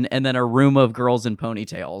Willman, and then a room of girls in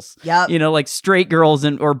ponytails. Yep. You know, like straight girls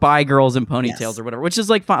or bi girls in ponytails or whatever. Which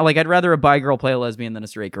is like fine. Like, I'd rather a bi girl play a lesbian than a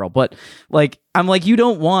straight girl. But like, I'm like, you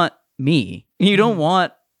don't want me. You don't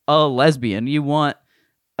want a lesbian. You want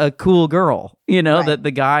a cool girl, you know, that the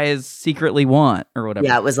guys secretly want or whatever.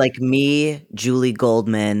 Yeah, it was like me, Julie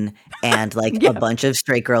Goldman, and like a bunch of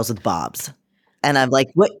straight girls with bobs. And I'm like,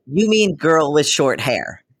 what? You mean girl with short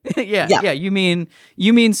hair? Yeah. You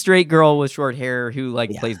mean straight girl with short hair who like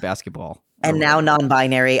plays basketball. And now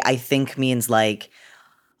non-binary, I think, means like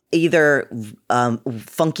either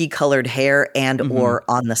funky colored hair and or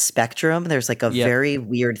on the spectrum. There's like a very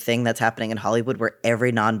weird thing that's happening in Hollywood where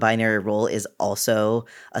every non-binary role is also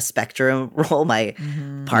a spectrum role. My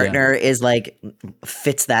partner is like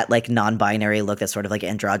fits that like non-binary look, that sort of like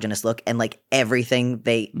androgynous look, and like everything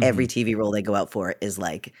every TV role they go out for is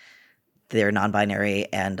like they're non-binary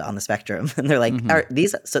and on the spectrum. And they're like, are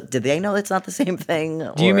these, so did they know it's not the same thing?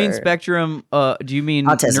 Do you mean spectrum? Do you mean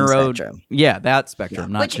autism spectrum? Yeah, that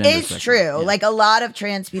spectrum, not which gender is spectrum. true. Yeah. Like, a lot of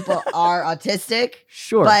trans people are autistic.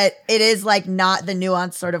 Sure. But it is like not the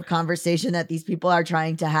nuanced sort of conversation that these people are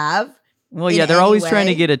trying to have. Well, yeah, they're always trying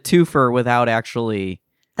to get a twofer without actually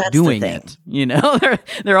doing it. You know,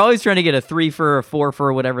 they're always trying to get a 3-fer, a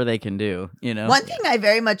 4-fer, whatever they can do. You know, one thing I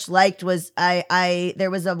very much liked was there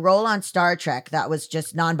was a role on Star Trek that was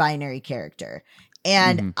just non-binary character,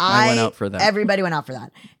 and I went out for that. Everybody went out for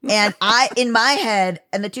that, and in my head,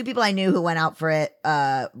 and the two people I knew who went out for it,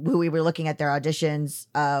 who we were looking at their auditions,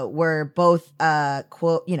 were both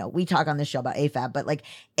quote, you know, we talk on this show about AFAB, but like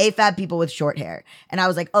AFAB people with short hair, and I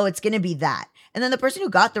was like, oh, it's gonna be that. And then the person who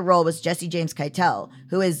got the role was Jesse James Keitel,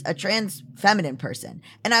 who is a trans feminine person.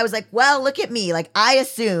 And I was like, well, look at me. Like, I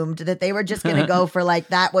assumed that they were just going to go for like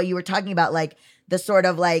that, what you were talking about, like the sort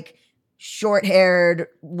of like short-haired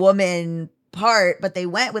woman part, but they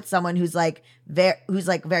went with someone who's like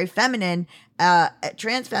very feminine, a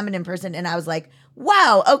trans feminine person. And I was like,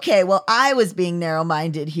 wow, okay, well, I was being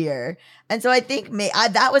narrow-minded here. And so I think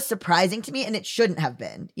that was surprising to me, and it shouldn't have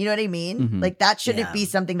been. You know what I mean? Like, that shouldn't be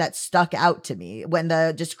something that stuck out to me when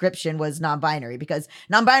the description was non-binary, because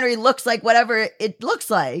non-binary looks like whatever it looks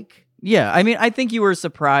like. Yeah, I mean, I think you were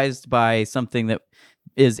surprised by something that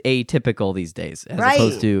is atypical these days, as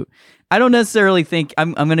opposed to I don't necessarily think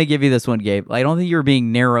I'm going to give you this one, Gabe. I don't think you're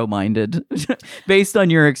being narrow-minded based on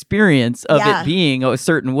your experience of it being a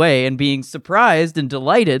certain way and being surprised and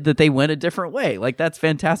delighted that they went a different way. Like, that's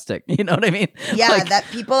fantastic. You know what I mean? Yeah, like, that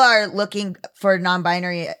people are looking for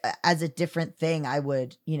non-binary as a different thing. I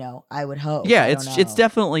would hope. Yeah, it's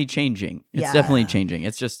definitely changing. It's definitely changing.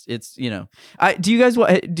 It's just do you guys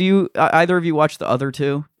either of you watch the other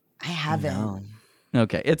two? I haven't. No.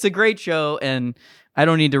 Okay, it's a great show, and I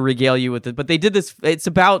don't need to regale you with it, but they did this. It's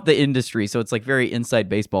about the industry, so it's like very inside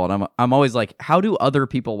baseball, and I'm always like, how do other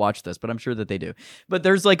people watch this? But I'm sure that they do. But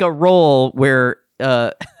there's like a role where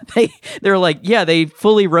they're like, yeah, they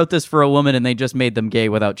fully wrote this for a woman, and they just made them gay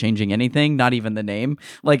without changing anything, not even the name,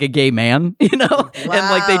 like a gay man, you know? Wow. And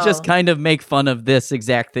like they just kind of make fun of this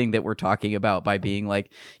exact thing that we're talking about by being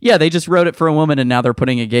like, yeah, they just wrote it for a woman, and now they're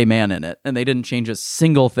putting a gay man in it, and they didn't change a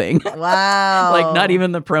single thing. Wow. Like not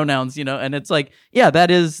even the pronouns, you know? And it's like, yeah,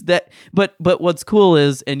 that is that. But what's cool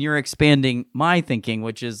is, and you're expanding my thinking,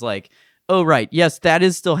 which is like, oh, right. Yes, that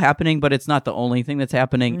is still happening, but it's not the only thing that's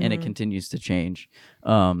happening, and it continues to change.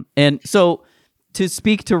 And so to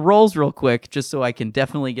speak to roles real quick, just so I can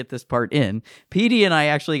definitely get this part in, Petey and I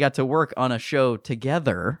actually got to work on a show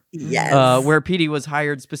together. Yes. Where Petey was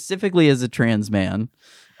hired specifically as a trans man,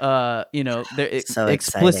 so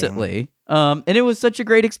explicitly. And it was such a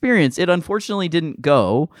great experience. It unfortunately didn't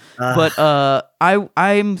go, but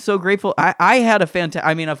I'm so grateful. I had a fantastic,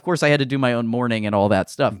 I mean, of course I had to do my own mourning and all that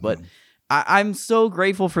stuff, but I'm so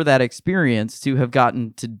grateful for that experience to have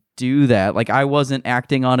gotten to do that. Like I wasn't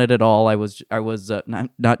acting on it at all. I was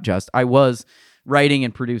writing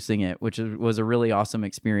and producing it, which was a really awesome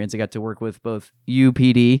experience. I got to work with both you,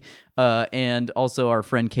 Petey, and also our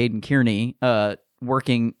friend Caden Kearney,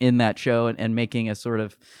 working in that show and making a sort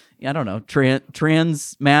of, I don't know,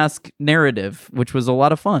 trans mask narrative, which was a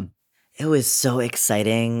lot of fun. It was so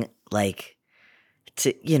exciting, like,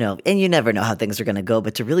 to, and you never know how things are going to go,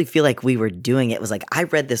 but to really feel like we were doing it was like, I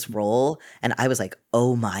read this role and I was like,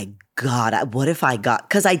 oh my God, what if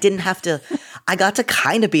because I didn't have to, I got to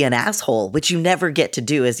kind of be an asshole, which you never get to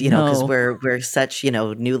do as, because we're such,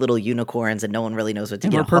 new little unicorns and no one really knows what to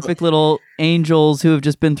do. We're perfect little angels who have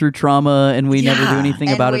just been through trauma and we never do anything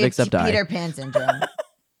about it except die. Peter Pan syndrome.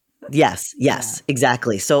 Yes,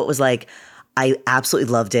 exactly. So it was like, I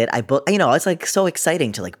absolutely loved it. I booked, it's like so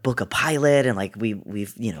exciting to like book a pilot and like we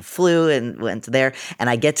flew and went there and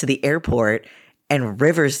I get to the airport and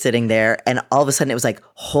River's sitting there and all of a sudden it was like,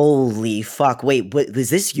 holy fuck, wait, was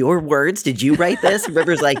this your words? Did you write this? And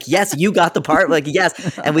River's like, yes, you got the part. We're like,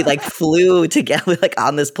 yes. And we like flew together like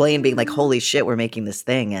on this plane being like, holy shit, we're making this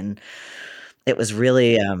thing. And it was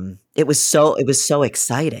really, it was so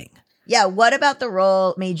exciting. Yeah, what about the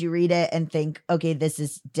role made you read it and think, okay, this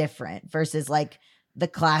is different versus like the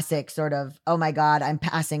classic sort of, oh my God, I'm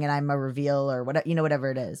passing and I'm a reveal or whatever,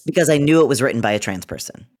 whatever it is? Because I knew it was written by a trans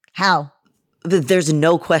person. How? There's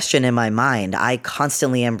no question in my mind. I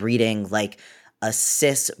constantly am reading like a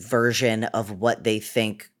cis version of what they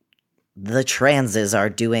think the transes are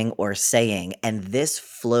doing or saying. And this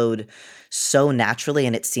flowed so naturally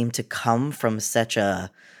and it seemed to come from such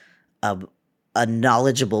a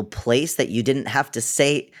knowledgeable place that you didn't have to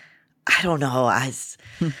say, I don't know. I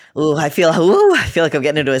feel like I'm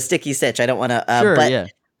getting into a sticky stitch. I don't want to,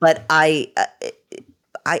 but I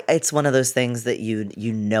it's one of those things that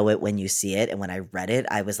you know it when you see it. And when I read it,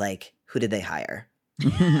 I was like, who did they hire?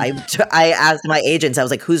 I asked my agents, I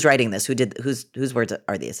was like, who's writing this? Whose words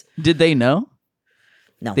are these? Did they know?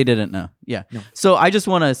 No. They didn't know. Yeah. No. So I just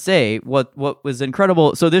want to say what was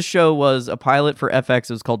incredible. So this show was a pilot for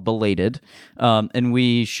FX. It was called Belated. And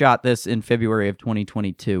we shot this in February of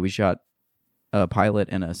 2022. We shot a pilot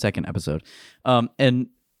and a second episode. And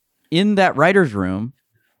in that writer's room,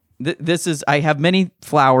 I have many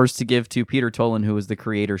flowers to give to Peter Tolan, who was the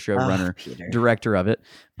creator, showrunner, director of it.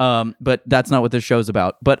 But that's not what this show's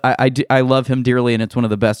about. But I love him dearly, and it's one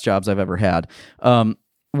of the best jobs I've ever had.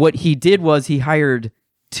 What he did was he hired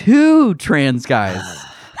 2 trans guys.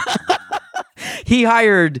 He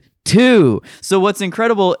hired 2. So what's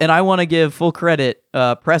incredible, and I want to give full credit,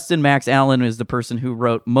 Preston Max Allen is the person who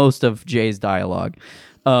wrote most of Jay's dialogue.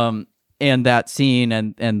 And that scene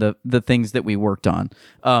and the things that we worked on.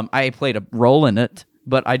 I played a role in it,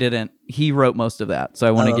 but I didn't. He wrote most of that, so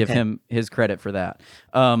I want to give him his credit for that.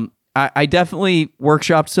 I definitely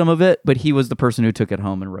workshopped some of it, but he was the person who took it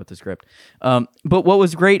home and wrote the script. But what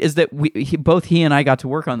was great is that both he and I got to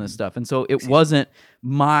work on this stuff, and so it wasn't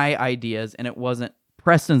my ideas and it wasn't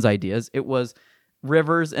Preston's ideas. It was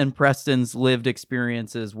Rivers and Preston's lived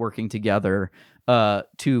experiences working together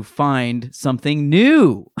to find something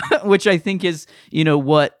new, which I think is,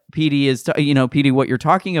 what Petey is, Petey, what you're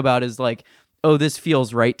talking about is like, oh, this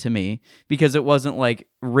feels right to me, because it wasn't like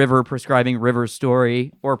River prescribing River's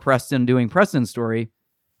story or Preston doing Preston's story.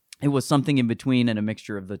 It was something in between and a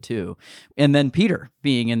mixture of the two. And then Peter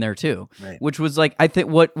being in there too, Right. which was like, I think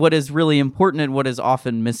what is really important and what is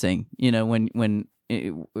often missing, when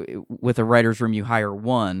with a writer's room, you hire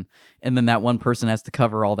one and then that one person has to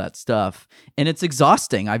cover all that stuff. And it's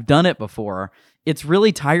exhausting. I've done it before. It's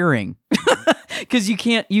really tiring because you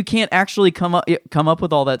can't actually come up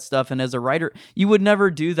with all that stuff. And as a writer, you would never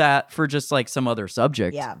do that for just like some other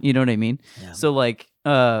subject. Yeah. You know what I mean? Yeah. So like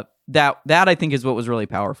that I think is what was really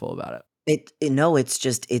powerful about it.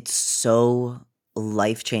 It's so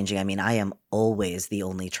life-changing. I mean, I am always the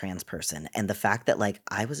only trans person. And the fact that like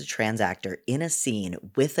I was a trans actor in a scene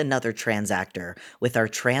with another trans actor, with our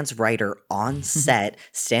trans writer on set,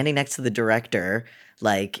 standing next to the director,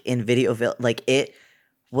 like in video, like it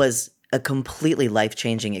was a completely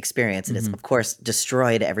life-changing experience. And it's of course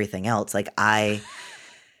destroyed everything else. Like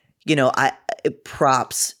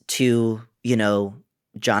props to,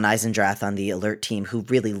 John Eisendrath on the Alert team, who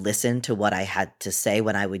really listened to what I had to say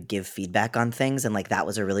when I would give feedback on things. And like that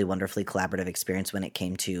was a really wonderfully collaborative experience when it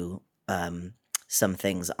came to some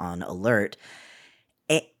things on Alert.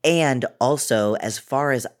 And also, as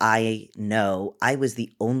far as I know, I was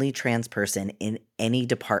the only trans person in any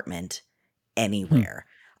department anywhere.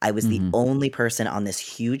 I was the only person on this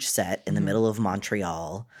huge set in the middle of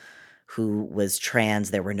Montreal who was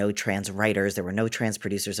trans. There were no trans writers. There were no trans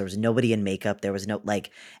producers. There was nobody in makeup. There was no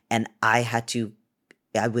and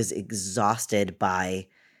I was exhausted by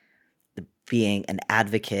being an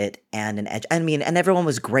advocate and an edge. I mean, and everyone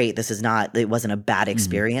was great. It wasn't a bad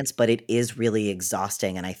experience, but it is really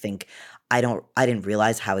exhausting. And I think I didn't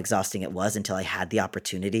realize how exhausting it was until I had the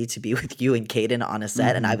opportunity to be with you and Caden on a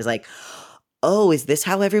set. And I was like, oh, is this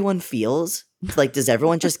how everyone feels? Like, does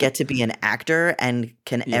everyone just get to be an actor? And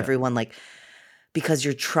can everyone because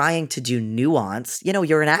you're trying to do nuance,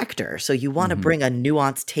 you're an actor. So you want to bring a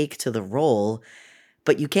nuanced take to the role,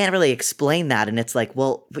 but you can't really explain that. And it's like,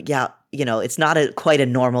 well, yeah, it's not quite a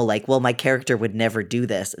normal, like, well, my character would never do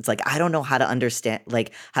this. It's like, I don't know how to understand,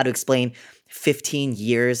 like how to explain 15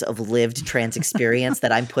 years of lived trans experience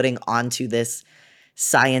that I'm putting onto this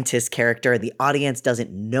scientist character. The audience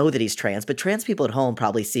doesn't know that he's trans, but trans people at home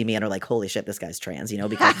probably see me and are like, holy shit, this guy's trans,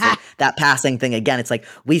 because it's like that passing thing again. It's like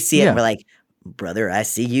we see it and we're like, brother, I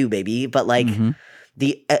see you, baby. But like a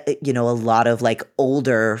lot of like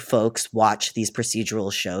older folks watch these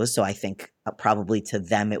procedural shows, so I think probably to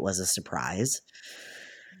them it was a surprise.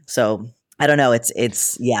 So I don't know.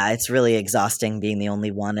 It's really exhausting being the only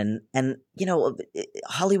one, and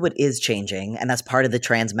Hollywood is changing, and that's part of the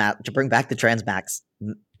to bring back the trans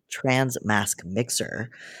mask mixer.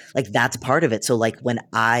 Like that's part of it. So like when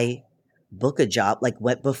I book a job,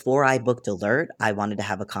 before I booked Alert, I wanted to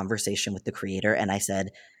have a conversation with the creator, and I said,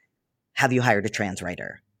 "Have you hired a trans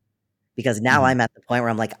writer?" Because now I'm at the point where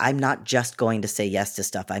I'm like, I'm not just going to say yes to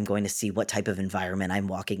stuff. I'm going to see what type of environment I'm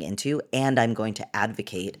walking into, and I'm going to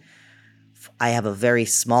advocate. I have a very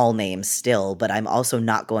small name still, but I'm also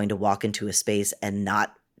not going to walk into a space and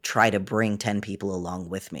not try to bring 10 people along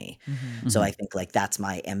with me. So I think like that's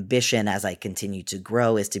my ambition as I continue to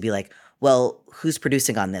grow, is to be like, well, who's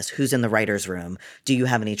producing on this? Who's in the writer's room? Do you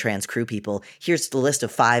have any trans crew people? Here's the list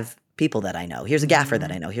of 5 people that I know. Here's a gaffer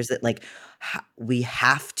that I know. Here's that, like, we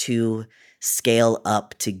have to scale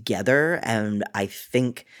up together. And I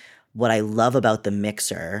think what I love about the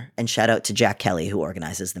mixer, and shout out to Jack Kelly who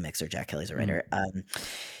organizes the mixer. Jack Kelly's a writer.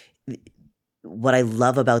 What I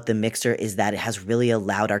love about the mixer is that it has really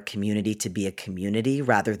allowed our community to be a community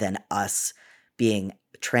rather than us being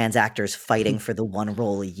trans actors fighting for the one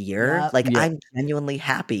role a year. I'm genuinely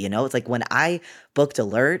happy, It's like when I booked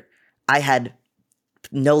Alert, I had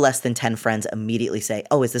no less than 10 friends immediately say,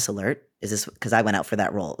 oh, is this Alert? Is this because I went out for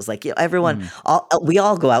that role? It was like, everyone, we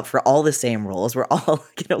all go out for all the same roles. We're all,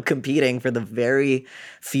 competing for the very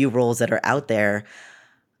few roles that are out there.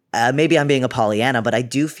 Maybe I'm being a Pollyanna, but I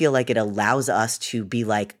do feel like it allows us to be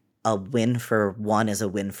like, a win for one is a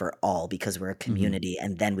win for all, because we're a community.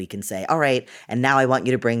 And then we can say, all right, and now I want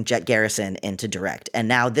you to bring Jet Garrison in to direct. And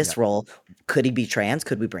now this role, could he be trans?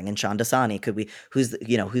 Could we bring in Sean Dasani? Could we, who's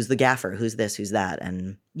the gaffer? Who's this? Who's that?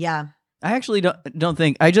 And yeah. I actually don't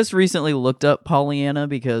think, I just recently looked up Pollyanna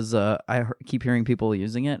because I keep hearing people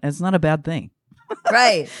using it. And it's not a bad thing.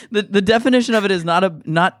 Right. The definition of it is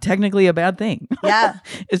not technically a bad thing. Yeah.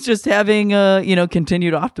 It's just having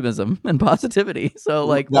continued optimism and positivity. So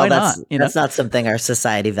like, why not? That's not something our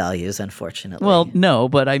society values, unfortunately. Well, no,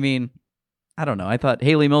 but I mean, I don't know. I thought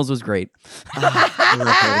Haley Mills was great. I love Haley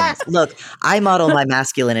Mills. Look, I model my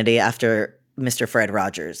masculinity after Mr. Fred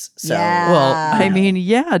Rogers. So Well, I mean,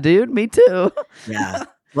 yeah, dude, me too. yeah,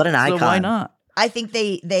 what an So icon. why not? I think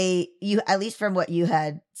you, at least from what you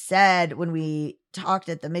had said when we talked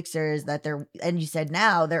at the mixers, that there, and you said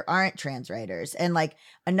now there aren't trans writers. And like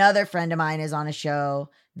another friend of mine is on a show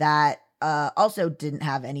that also didn't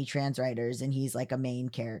have any trans writers, and he's like a main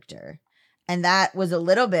character. And that was a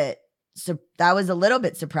little bit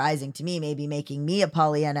surprising to me, maybe making me a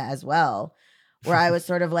Pollyanna as well, where I was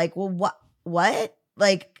sort of like, well, what?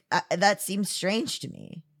 Like that seems strange to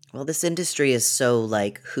me. Well, this industry is so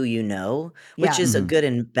like who you know, which Yeah. is a good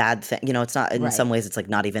and bad thing. You know, it's not in Right. some ways it's like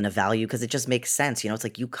not even a value because it just makes sense. You know, it's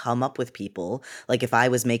like you come up with people. Like if I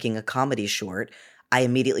was making a comedy short, I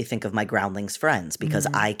immediately think of my Groundlings friends because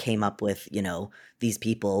Mhm. I came up with, you know, these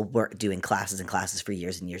people were doing classes and classes for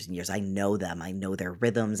years and years and years. I know them. I know their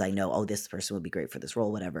rhythms. I know, oh, this person would be great for this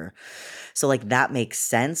role, whatever. So like that makes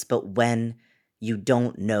sense. But when you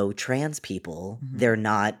don't know trans people, Mhm. they're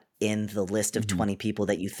not in the list of Mhm. 20 people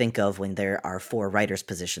that you think of when there are 4 writers'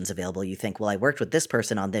 positions available. You think, well, I worked with this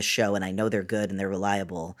person on this show and I know they're good and they're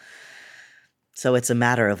reliable. So it's a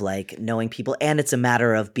matter of like knowing people, and it's a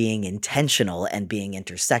matter of being intentional and being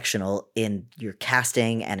intersectional in your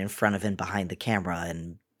casting and in front of and behind the camera.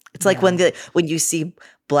 And it's like when you see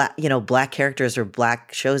black characters or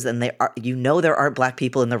black shows, and there aren't black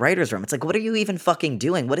people in the writers' room. It's like, what are you even fucking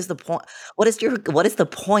doing? What is the point? What is the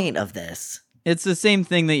point of this? It's the same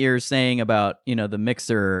thing that you're saying about, you know, the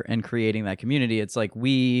mixer and creating that community. It's like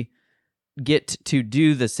we get to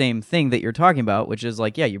do the same thing that you're talking about, which is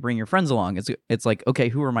like, yeah, you bring your friends along. It's like, okay,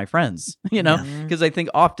 who are my friends? You know, Mhm. because I think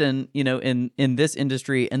often, you know, in this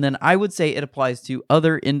industry, and then I would say it applies to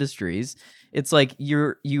other industries. It's like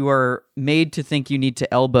you are made to think you need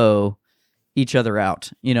to elbow each other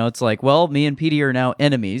out. You know, it's like, well, me and Petey are now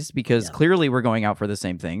enemies because Yeah. clearly we're going out for the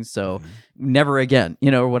same things. So never again,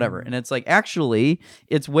 you know, or whatever. And it's like, actually,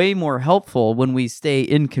 it's way more helpful when we stay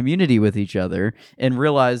in community with each other and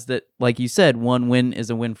realize that, like you said, one win is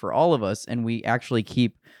a win for all of us. And we actually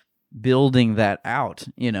keep building that out,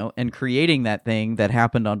 you know, and creating that thing that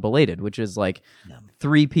happened on Belated, which is like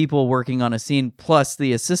 3 people working on a scene plus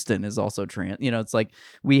the assistant is also trans. You know, it's like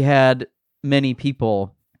we had many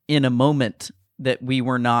people in a moment that we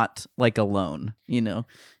were not like alone. You know,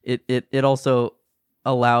 it also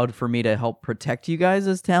allowed for me to help protect you guys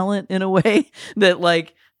as talent in a way that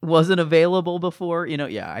like wasn't available before. You know,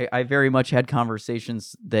 yeah, I very much had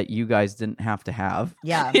conversations that you guys didn't have to have.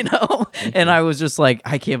 Yeah. You know, and I was just like,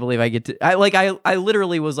 I can't believe I get to. I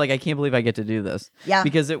literally was like, I can't believe I get to do this. Yeah.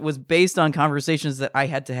 Because it was based on conversations that I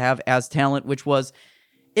had to have as talent, which was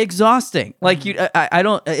exhausting. Like I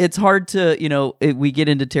don't, it's hard to, you know, we get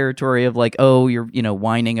into territory of like, oh, you're, you know,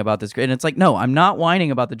 whining about this. And it's like, no, I'm not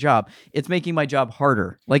whining about the job. It's making my job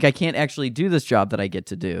harder. Like I can't actually do this job that I get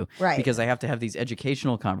to do. Right. Because I have to have these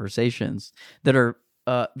educational conversations that are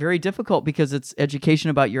very difficult because it's education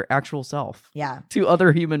about your actual self Yeah. to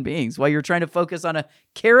other human beings while you're trying to focus on a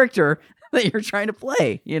character that you're trying to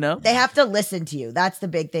play, you know? They have to listen to you. That's the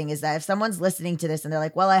big thing, is that if someone's listening to this and they're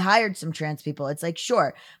like, well, I hired some trans people, it's like,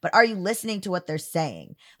 sure, but are you listening to what they're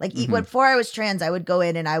saying? Like before I was trans, I would go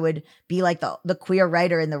in and I would be like the queer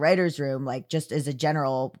writer in the writer's room, like just as a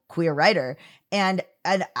general queer writer. And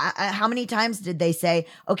how many times did they say,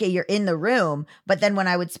 okay, you're in the room, but then when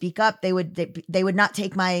I would speak up, they would not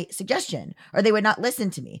take my suggestion, or they would not listen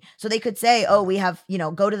to me. So they could say, oh, we have, you know,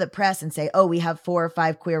 go to the press and say, oh, we have 4 or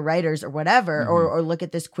 5 queer writers or whatever, or look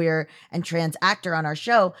at this queer and trans actor on our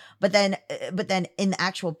show. But then in the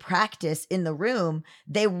actual practice in the room,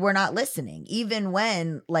 they were not listening, even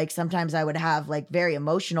when like sometimes I would have like very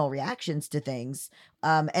emotional reactions to things.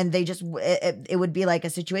 And they just, it would be like a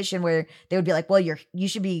situation where they would be like, well, you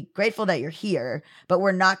should be grateful that you're here, but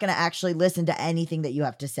we're not going to actually listen to anything that you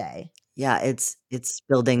have to say. Yeah, it's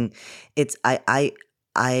building. It's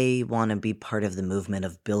I want to be part of the movement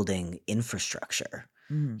of building infrastructure.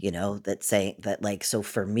 You know, that saying that like, so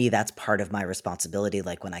for me, that's part of my responsibility.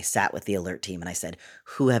 Like when I sat with the alert team and I said,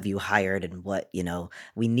 who have you hired and what, you know,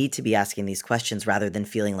 we need to be asking these questions rather than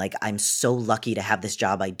feeling like I'm so lucky to have this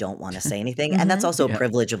job. I don't want to say anything. And that's also a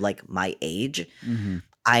privilege of like my age.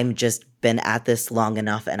 I'm just been at this long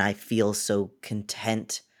enough and I feel so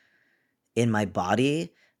content in my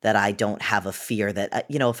body that I don't have a fear that,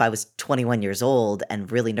 you know, if I was 21 years old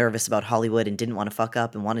and really nervous about Hollywood and didn't want to fuck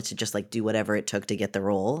up and wanted to just like do whatever it took to get the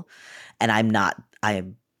role. And I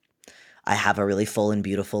have a really full and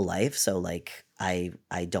beautiful life. So like, I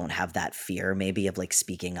don't have that fear maybe of like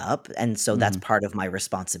speaking up. And so that's part of my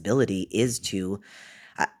responsibility is to,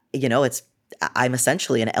 you know, I'm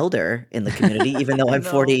essentially an elder in the community, even though I'm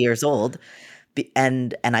 40 years old.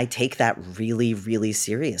 And I take that really, really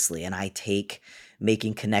seriously. And I take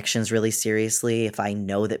making connections really seriously. If I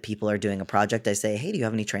know that people are doing a project, I say, hey, do you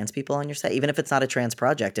have any trans people on your set? Even if it's not a trans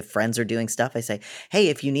project, if friends are doing stuff, I say, hey,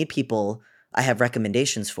 if you need people, I have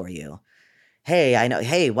recommendations for you. Hey, I know,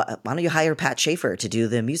 hey, why don't you hire Pat Schaefer to do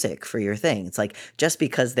the music for your thing? It's like, just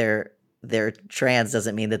because they're trans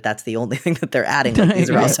doesn't mean that that's the only thing that they're adding. Like,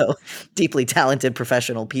 these are also deeply talented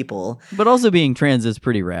professional people. But also being trans is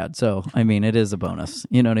pretty rad. So, I mean, it is a bonus.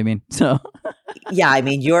 You know what I mean? So yeah, I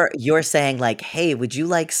mean, you're saying like, hey, would you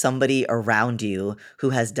like somebody around you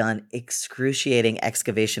who has done excruciating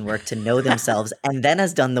excavation work to know themselves and then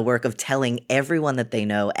has done the work of telling everyone that they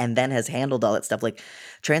know and then has handled all that stuff? Like,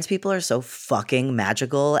 trans people are so fucking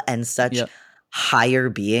magical and such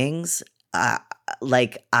higher beings.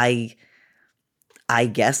 Like, I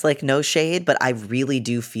guess, like, no shade, but I really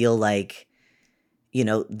do feel like, you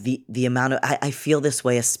know, the amount of I feel this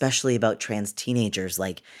way, especially about trans teenagers.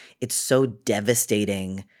 Like, it's so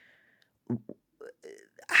devastating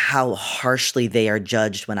how harshly they are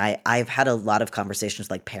judged. When I've had a lot of conversations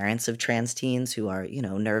with, like, parents of trans teens who are, you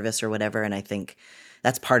know, nervous or whatever, and I think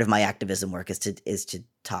that's part of my activism work is to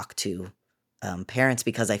talk to parents,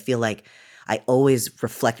 because I feel like I always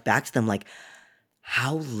reflect back to them, like,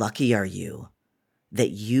 how lucky are you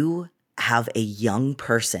that you have a young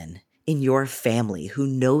person in your family who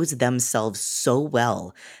knows themselves so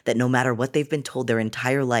well that no matter what they've been told their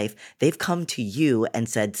entire life, they've come to you and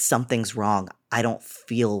said, something's wrong. I don't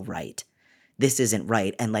feel right. This isn't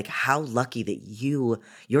right. And like, how lucky that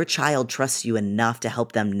your child trusts you enough to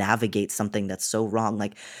help them navigate something that's so wrong.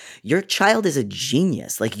 Like, your child is a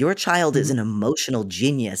genius. Like, your child is an emotional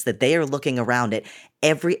genius that they are looking around at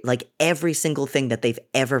every single thing that they've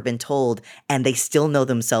ever been told, and they still know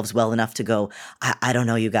themselves well enough to go, I don't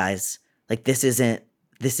know, you guys. Like, this isn't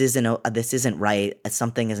right.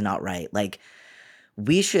 Something is not right. Like,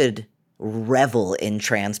 we should revel in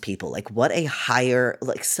trans people. Like, what a higher,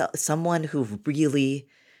 like, someone who really,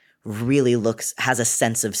 really has a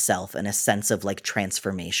sense of self and a sense of, like,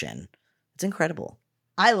 transformation. It's incredible.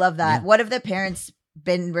 I love that. Yeah. What have the parents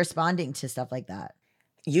been responding to stuff like that?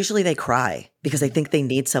 Usually they cry because I think they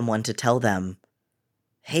need someone to tell them,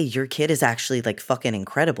 hey, your kid is actually, like, fucking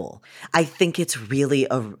incredible. I think it's really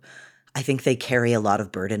I think they carry a lot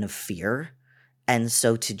of burden of fear. And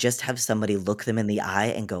so to just have somebody look them in the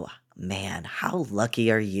eye and go, man, how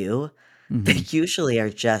lucky are you? They usually are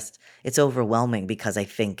just, it's overwhelming, because I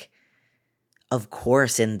think, of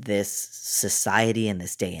course, in this society, in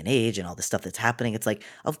this day and age, and all the stuff that's happening, it's like,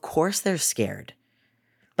 of course they're scared.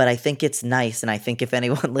 But I think it's nice, and I think if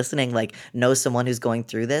anyone listening, like, knows someone who's going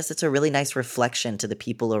through this, it's a really nice reflection to the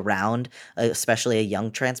people around, especially a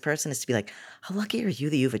young trans person, is to be like, how lucky are you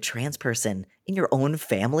that you have a trans person in your own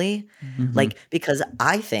family? Like, because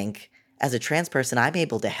I think as a trans person, I'm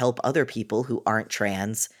able to help other people who aren't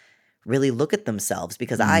trans really look at themselves,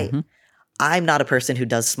 because I'm not a person who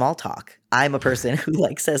does small talk. I'm a person who,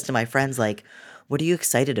 like, says to my friends, like, what are you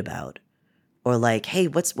excited about? Or like, hey,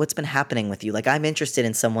 what's been happening with you? Like, I'm interested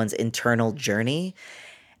in someone's internal journey.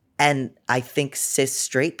 And I think cis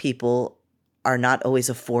straight people are not always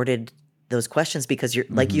afforded those questions, because you're,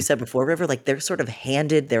 like you said before, River, like, they're sort of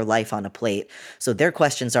handed their life on a plate. So their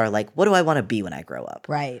questions are like, what do I want to be when I grow up?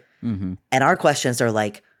 Right. And our questions are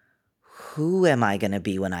like, who am I going to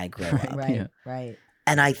be when I grow up? Right.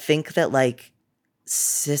 And I think that, like,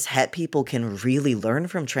 cis het people can really learn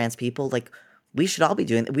from trans people. Like, we should all be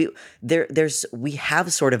doing we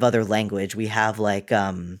have sort of other language. We have, like,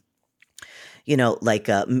 you know, like,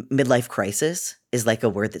 midlife crisis is like a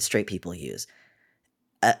word that straight people use.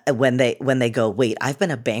 When they go, wait, I've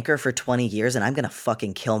been a banker for 20 years and I'm going to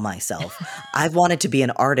fucking kill myself. I've wanted to be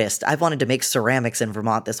an artist. I've wanted to make ceramics in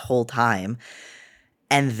Vermont this whole time.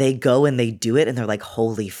 And they go and they do it and they're like,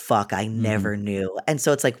 holy fuck, I never knew. And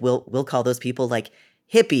so it's like, we'll call those people, like,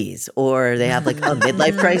 hippies, or they have, like, a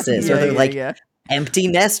midlife crisis, or they're empty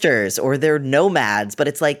nesters, or they're nomads. But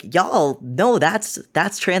it's like, y'all, no, that's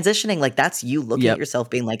transitioning. Like, that's you looking at yourself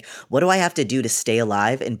being like, what do I have to do to stay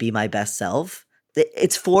alive and be my best self?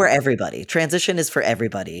 It's for everybody. Transition is for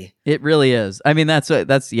everybody. It really is. I mean, that's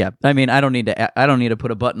yeah. I mean, I don't need to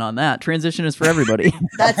put a button on that. Transition is for everybody.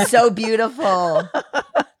 That's so beautiful.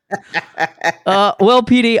 Well,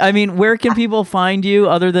 Petey, I mean, where can people find you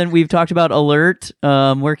other than we've talked about Alert?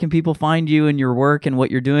 Where can people find you and your work and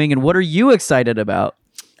what you're doing, and what are you excited about?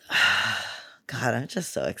 God, I'm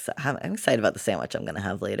just so excited. I'm excited about the sandwich I'm going to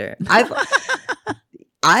have later.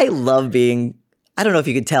 I love being, I don't know if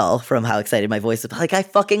you could tell from how excited my voice is, but, like, I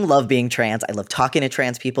fucking love being trans. I love talking to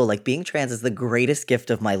trans people. Like, being trans is the greatest gift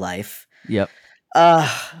of my life. Yep.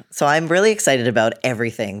 So I'm really excited about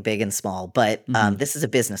everything big and small, but Mhm. this is a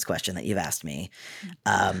business question that you've asked me,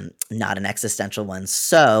 not an existential one.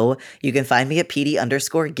 So you can find me at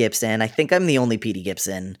Petey_Gibson. I think I'm the only Petey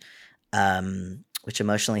Gibson, which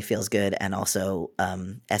emotionally feels good and also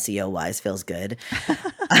SEO wise feels good.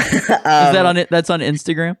 Is that on it? That's on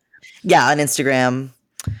Instagram? Yeah, on Instagram.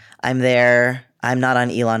 I'm there. I'm not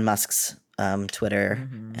on Elon Musk's Twitter.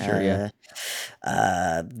 Sure, yeah.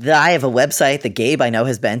 I have a website that Gabe I know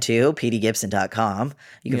has been to, ptgibson.com.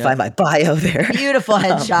 You can Yeah. find my bio there. Beautiful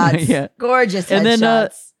headshots. Yeah. Gorgeous headshots. And then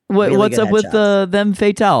Really what's good up with headshots. Them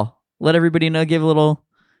Fatale? Let everybody know. Give a little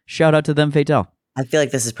shout out to Them Fatale. I feel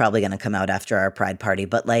like this is probably going to come out after our Pride party,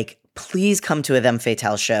 but like, please come to a Them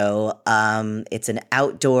Fatale show. It's an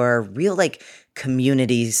outdoor, real like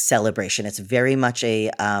community celebration. It's very much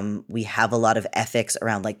we have a lot of ethics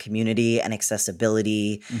around like community and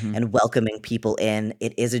accessibility Mhm. and welcoming people in.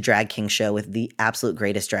 It is a drag king show with the absolute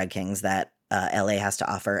greatest drag kings that LA has to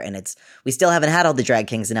offer. And we still haven't had all the drag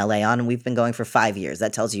kings in LA on, and we've been going for 5 years.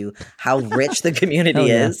 That tells you how rich the community Hell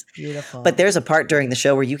yeah. is. Beautiful. But there's a part during the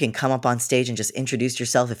show where you can come up on stage and just introduce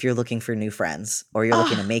yourself if you're looking for new friends, or you're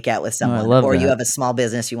looking to make out with someone, love or you that. have a small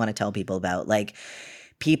business you want to tell people about. Like,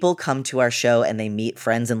 people come to our show and they meet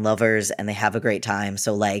friends and lovers and they have a great time.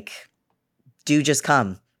 So like, do just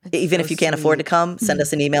come. Even so if you can't afford to sweet. come, send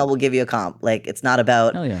us an email. We'll give you a comp. Like, it's not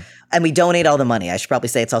about, Hell yeah. and we donate all the money. I should probably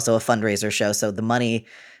say it's also a fundraiser show. So the money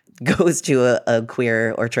goes to a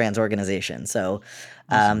queer or trans organization. So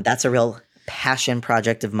that's a real passion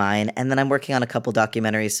project of mine. And then I'm working on a couple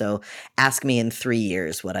documentaries. So ask me in 3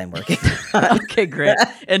 years what I'm working on. Okay, great.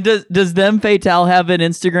 And does Them Fatale have an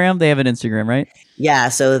Instagram? They have an Instagram, right? Yeah,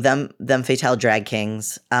 so them Fatale Drag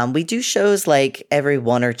Kings. We do shows like every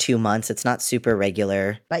 1 or 2 months. It's not super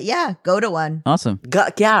regular. But yeah, go to one. Awesome.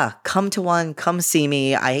 Yeah, come to one. Come see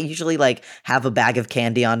me. I usually like have a bag of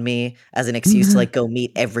candy on me as an excuse to like go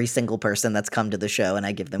meet every single person that's come to the show, and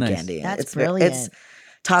I give them Nice. candy. That's It's brilliant.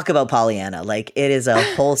 talk about Pollyanna. Like, it is a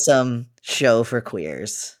wholesome show for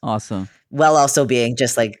queers, Awesome. while also being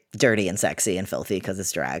just like dirty and sexy and filthy because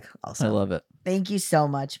it's drag. Also, I love it. Thank you so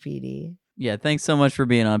much, Petey. Yeah, thanks so much for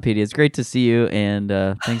being on, Petey. It's great to see you, and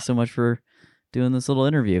thanks so much for doing this little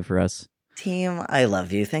interview for us. Team, I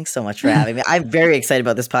love you. Thanks so much for having me. I'm very excited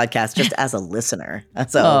about this podcast just as a listener.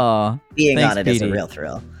 So Aw, being thanks, on it is a Petey. real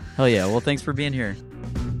thrill. Hell yeah. Well, thanks for being here.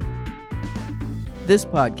 This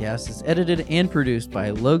podcast is edited and produced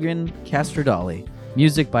by Logan Castrodali.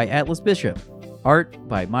 Music by Atlas Bishop. Art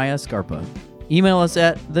by Maya Scarpa. Email us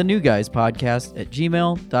at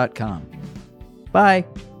thenewguyspodcast@gmail.com. Bye.